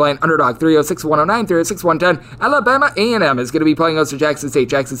as a money line underdog. 306-109, 306-110. Alabama A&M is going to be playing us to Jackson State.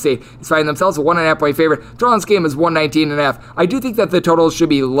 Jackson State is finding themselves a 1.5 point favorite. Total on this game is 119.5. I do think that the total should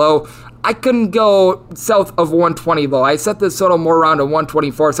be low. I couldn't go south of 120 though. I set this total more around a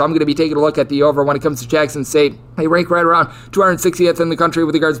 124, so I'm going to be taking a look at the over when it comes to Jackson State. They rank right around 260th in the country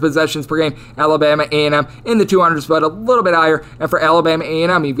with regards to possessions per game. Alabama A&M in the 200s, but a little bit higher. And for Alabama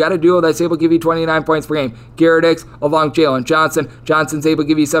A&M, you've got a duo that's able to give you 29 points per game. Garrett Hicks along with Jalen Johnson. Johnson's able to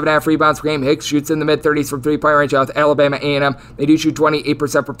give you 7.5 rebounds per game. Hicks shoots in the mid-30s from three-point range out with Alabama A&M. They do shoot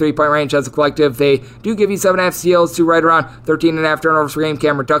 28% from three-point range as a collective. They do give you 7.5 steals to right around 13.5 turnovers per game.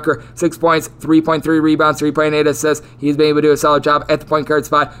 Cameron Tucker, 6 points, 3.3 rebounds, 3.8 assists. He's been able to do a solid job at the point guard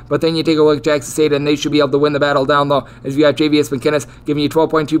spot. But then you take a look at Jackson State, and they should be able to win the battle down low. As you got Javius McInnes giving you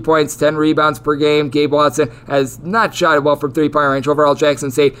 12.2 points, 10 rebounds per game. Gabe Watson has not shot it well from three-point range. Overall, Jackson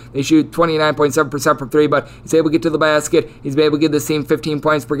State, they shoot 29.7% from three, but he's able to get to the basket. He's been able to give this team 15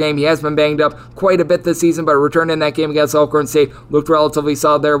 points per game. He has been banged up quite a bit this season, but returned in that game against Elkhorn State, looked relatively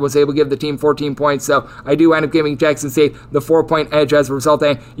solid there, was able to give the team 14 points. So I do end up giving Jackson State the 4-point edge as a result.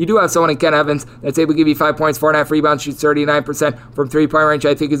 And you do have someone in Ken Evans that's able to give you 5 points, 4.5 rebounds, shoots 39% from three-point range.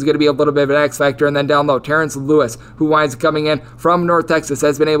 I think is going to be a little bit of an X factor. And then down low, Terrence Lewis, who winds up coming in from North Texas,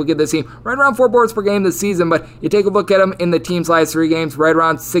 has been able to give this team right around 4 boards per game this season. But you take a look at him in the team's last 3 games, right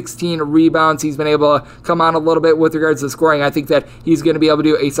around 16 rebounds. He's been able to come on a little bit with regards to scoring. I think that he's going to be able to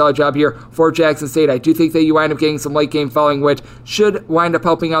do a solid job here for Jackson State. I do think that you wind up getting some late game fouling, which should wind up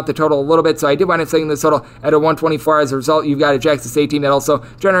helping out the total a little bit. So I did wind up setting this total at a 124. As a result, you've got a Jackson State team that also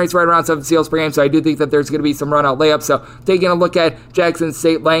generates right around 7 steals per game. So I do think that there's going to be some run out layups. So taking a look at Jackson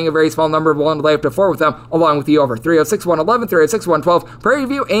State laying a very small number, willing to lay up to 4 with them, along with the over. 306-111, 306-112. Prairie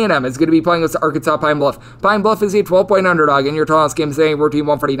View A&M is going to be playing with Arkansas Pine Bluff. Pine Bluff is a 12-point underdog, and your total on this game is saying we're between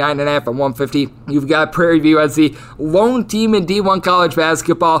 149.5 and 150. You've got Prairie View as the lone team in D1 college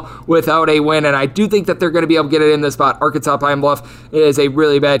basketball without a win, and I do think that they're going to be able to get it in this spot. Arkansas Pine Bluff is a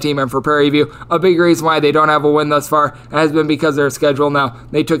really bad team, and for Prairie View, a big reason why they don't have a win thus far has been because of their schedule. Now,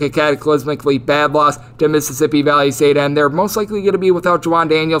 they took a cataclysmically bad loss to Mississippi Valley State, and they're most likely going to be without Juwan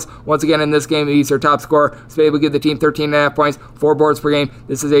Daniels. Once again, in this game, he's their top scorer. He's able to give the team 13.5 points, 4 boards per game.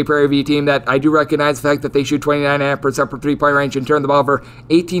 This is a Prairie View team that I do recognize the fact that they shoot 29.5% from three-point range and turn the ball over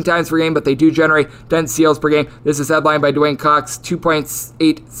 18 times per game, but they do generate 10 steals per game. This is headlined by Dwayne Cox,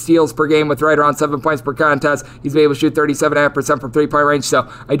 2.8 steals per game with right around 7 points per contest. He's been able to shoot 37.5% from three-point range,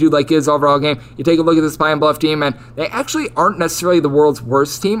 so I do like his overall game. You take a look at this Pine Bluff team, and they actually aren't necessarily the world's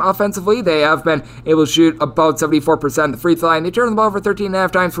worst team offensively. They have been able to shoot about 74% of the free throw line. They turn the ball over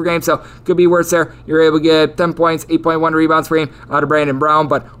 13.5 times per game, so could be worse there. You're able to get 10 points, 8.1 rebounds per game out of Brandon Brown,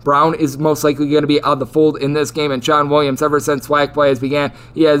 but Brown is most likely going to be out of the fold in this game, and Sean Williams, ever since SWAC play has began,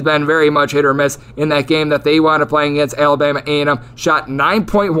 he has been very much hit or miss in that game that they wound up playing against Alabama A&M. Shot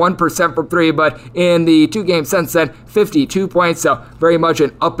 9.1% from 3, but in the 2 games since then, 52 points, so very much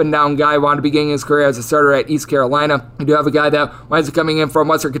an up-and-down guy. Wanted to begin his career as a starter at East Carolina. You do have a guy that winds up coming in from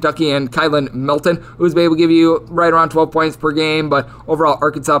Western Kentucky, and Kylan Melton, who's been able to give you right around 12 points per game, but overall,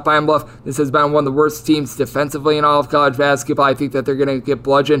 Arkansas Pine Bluff, this has been one of the worst teams defensively in all of college basketball. I think that they're going to get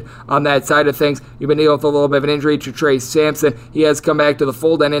bludgeoned on that side of things. You've been dealing with a little bit of an injury to Trey Sampson. He has come back to the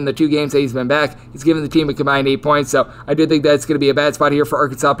fold, and in the 2 games that he's been back, he's given the team a combined 8 points, so I do think that's going to be a bad spot here for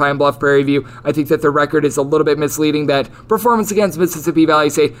Arkansas Pine Bluff Prairie View. I think that their record is a little bit misleading. That performance against Mississippi Valley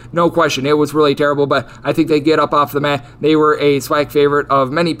State, no question, it was really terrible, but I think they get up off the mat. They were a SWAC favorite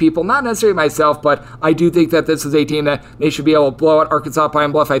of many people, not necessarily myself, but I do think that this is a team that they should be able to blow out Arkansas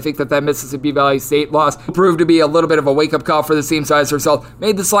Pine Bluff. I think that Mississippi Valley State loss proved to be a little bit of a wake-up call for the team, so as a result,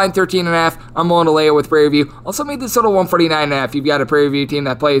 made this line 13.5. I'm willing to lay it with Prairie View. Also made this total 149.5. You've got a Prairie View team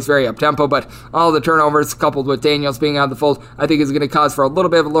that plays very up-tempo, but all the turnovers coupled with Daniels being out of the fold, I think is going to cause for a little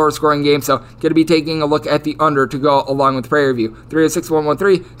bit of a lower scoring game, so going to be taking a look at the under to go along with Prairie View.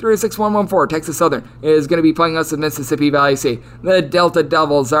 306-113, 306-114. Texas Southern is going to be playing us at Mississippi Valley State. The Delta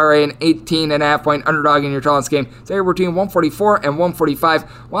Devils are an 18.5 point underdog in your total game. So you're between 144 and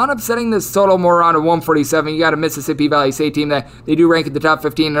 145. Wound up setting this total more around a 149. 147. You got a Mississippi Valley State team that they do rank in the top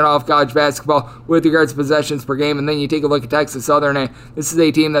 15 in all of college basketball with regards to possessions per game. And then you take a look at Texas Southern, and this is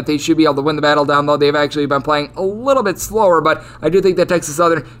a team that they should be able to win the battle down low. They've actually been playing a little bit slower, but I do think that Texas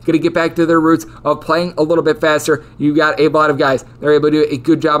Southern going to get back to their roots of playing a little bit faster. You got a lot of guys. They're able to do a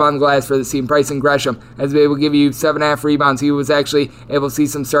good job on the glass for this team. Bryson Gresham has been able to give you 7.5 rebounds. He was actually able to see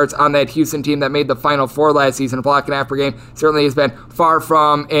some starts on that Houston team that made the Final Four last season, a block and a half per game. Certainly has been far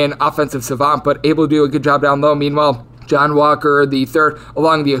from an offensive savant, but able to do a good job down low. Meanwhile, John Walker the third,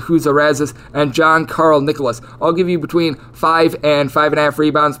 along the Ahuza Razes, and John Carl Nicholas. I'll give you between 5 and 5.5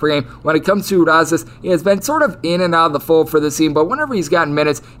 rebounds per game. When it comes to Razes, he has been sort of in and out of the fold for the team, but whenever he's gotten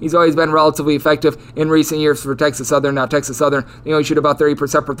minutes, he's always been relatively effective in recent years for Texas Southern. Now, Texas Southern, they only shoot about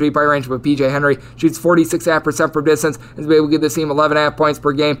 30% from three-point range, but PJ Henry shoots 46.5% from distance, has been able to give this team 11.5 points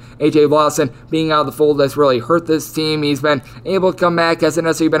per game. AJ Lawson being out of the fold has really hurt this team. He's been able to come back, hasn't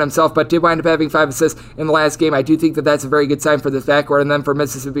necessarily been himself, but did wind up having 5 assists in the last game. I do think that that's a very good sign for this backcourt. And then for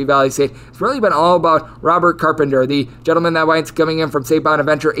Mississippi Valley State, it's really been all about Robert Carpenter, the gentleman that winds coming in from St.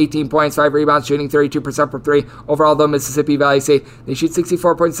 Bonaventure, 18 points, 5 rebounds, shooting 32% from 3. Overall, though, Mississippi Valley State, they shoot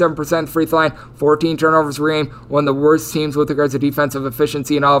 64.7% free throw line, 14 turnovers per game, one of the worst teams with regards to defensive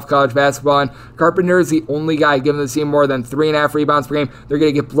efficiency in all of college basketball. And Carpenter is the only guy giving the team more than 3.5 rebounds per game. They're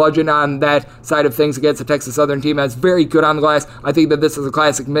going to get bludgeoned on that side of things against the Texas Southern team that's very good on the glass. I think that this is a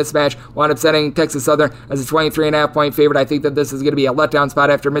classic mismatch. Wound up setting Texas Southern as a 23.5 point favorite. I think that this is going to be a letdown spot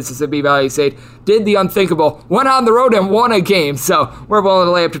after Mississippi Valley State did the unthinkable, went on the road and won a game. So we're willing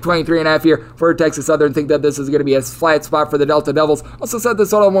to lay up to 23.5 here for Texas Southern. Think that this is going to be a flat spot for the Delta Devils. Also set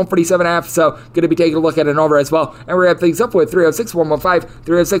this total at 147.5, so going to be taking a look at an over as well. And we're going to have things up with 306-115,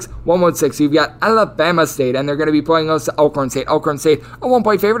 306-116. So you've got Alabama State, and they're going to be playing us to Elkhorn State. Elkhorn State, a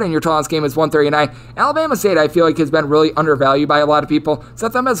 1-point favorite, and your total in this game is 139. Alabama State, I feel like, has been really undervalued by a lot of people.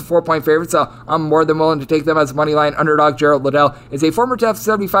 Set them as a 4-point favorite, so I'm more than willing to take them as a moneyline underdog. Gerald Liddell is a former Top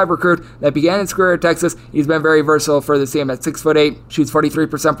 75 recruit that began his career at Texas. He's been very versatile for this team at 6'8", shoots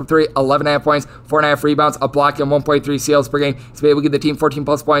 43% from 3, 11.5 points, 4.5 rebounds, a block, and 1.3 steals per game. He's been able to give the team 14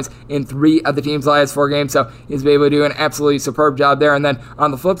 plus points in 3 of the team's last 4 games, so he's been able to do an absolutely superb job there. And then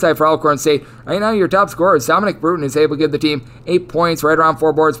on the flip side for Elkhorn State, right now your top scorer is Dominic Bruton, is able to give the team 8 points, right around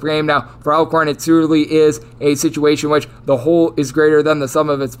 4 boards per game. Now for Elkhorn, it truly is a situation which the whole is greater than the sum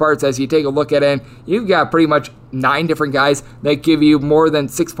of its parts. As you take a look at it, and you've got pretty much 9 different guys that give you more than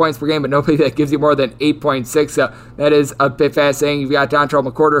 6 points per game, but nobody that gives you more than 8.6. So that is a bit fascinating. You've got Dontrell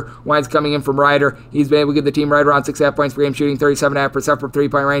McWhorter, winds coming in from Rider. He's been able to give the team right around 6.5 points per game, shooting 37.5% from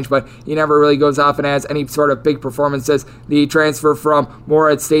 3-point range, but he never really goes off and has any sort of big performances. The transfer from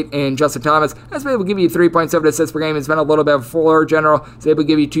Morehead State and Justin Thomas has been able to give you 3.7 assists per game. He's been a little bit of a floor general. He's able to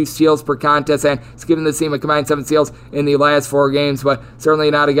give you 2 steals per contest, and he's given the team a combined 7 steals in the last 4 games, but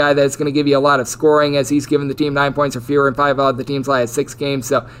certainly not a guy that's going to give you a lot of scoring, as he's given the team 9 points or fewer in 5 out of the team's last 6 games.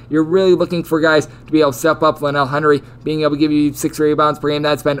 So you're really looking for guys to be able to step up. Linnell Henry being able to give you 6 rebounds per game.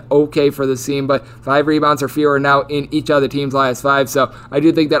 That's been okay for the team, but 5 rebounds or fewer now in each of the team's last 5. So I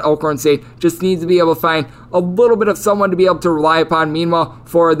do think that Elkhorn State just needs to be able to find a little bit of someone to be able to rely upon. Meanwhile,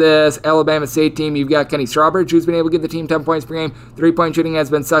 for this Alabama State team, you've got Kenny Strawbridge, who's been able to give the team 10 points per game. 3-point shooting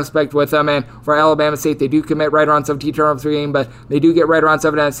has been suspect with them, and for Alabama State, they do commit right around 17 turnovers per game, but they do get right around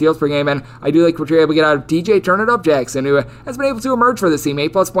 7.5 steals per game, and I do like what you're able to get out of DJ Turn It Up Jackson, who has been able to emerge for this team.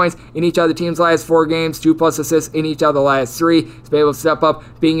 8+ points in each of the team's last 4 games, 2+ assists in each of the last 3. He's been able to step up,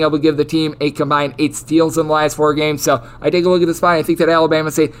 being able to give the team a combined 8 steals in the last 4 games. So I take a look at this spot, I think that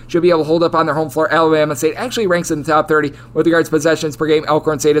Alabama State should be able to hold up on their home floor. Alabama State actually ranks in the top 30 with regards to possessions per game.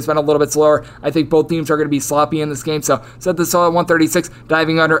 Elkhorn State has been a little bit slower. I think both teams are going to be sloppy in this game, so set this all at 136,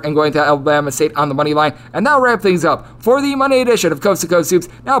 diving under and going to Alabama State on the money line. And that'll wrap things up for the Monday edition of Coast to Coast Hoops,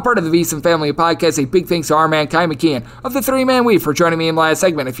 now part of the VSiN family podcast. A big thanks to our man Kai McKeon of the 3-Man Weave for joining me in the last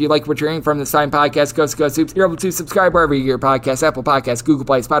segment. If you like what you're hearing from this fine podcast, Coast to Coast Hoops, you're able to subscribe wherever you get your podcasts: Apple Podcasts, Google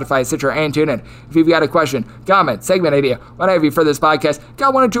Play, Spotify, Stitcher, and TuneIn. If you've got a question, comment, segment idea, what have you for this podcast,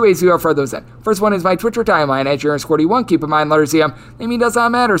 got 1 or 2 ways to refer those in. First one is my Twitter timeline at JaronSquarty1. Keep in mind, letters EM. They mean does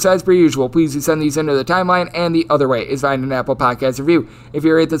not matter, so as per usual, please do send these into the timeline, and the other way is find an Apple Podcast review. If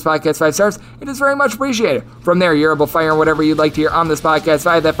you rate this podcast 5 stars, it is very much appreciated. From there, you're able to fire whatever you'd like to hear on this podcast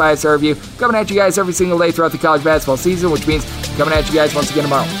via that 5-star review, coming at you guys every single day throughout the college basketball season, which means coming at you guys once again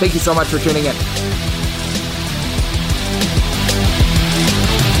tomorrow. Thank you so much for tuning in.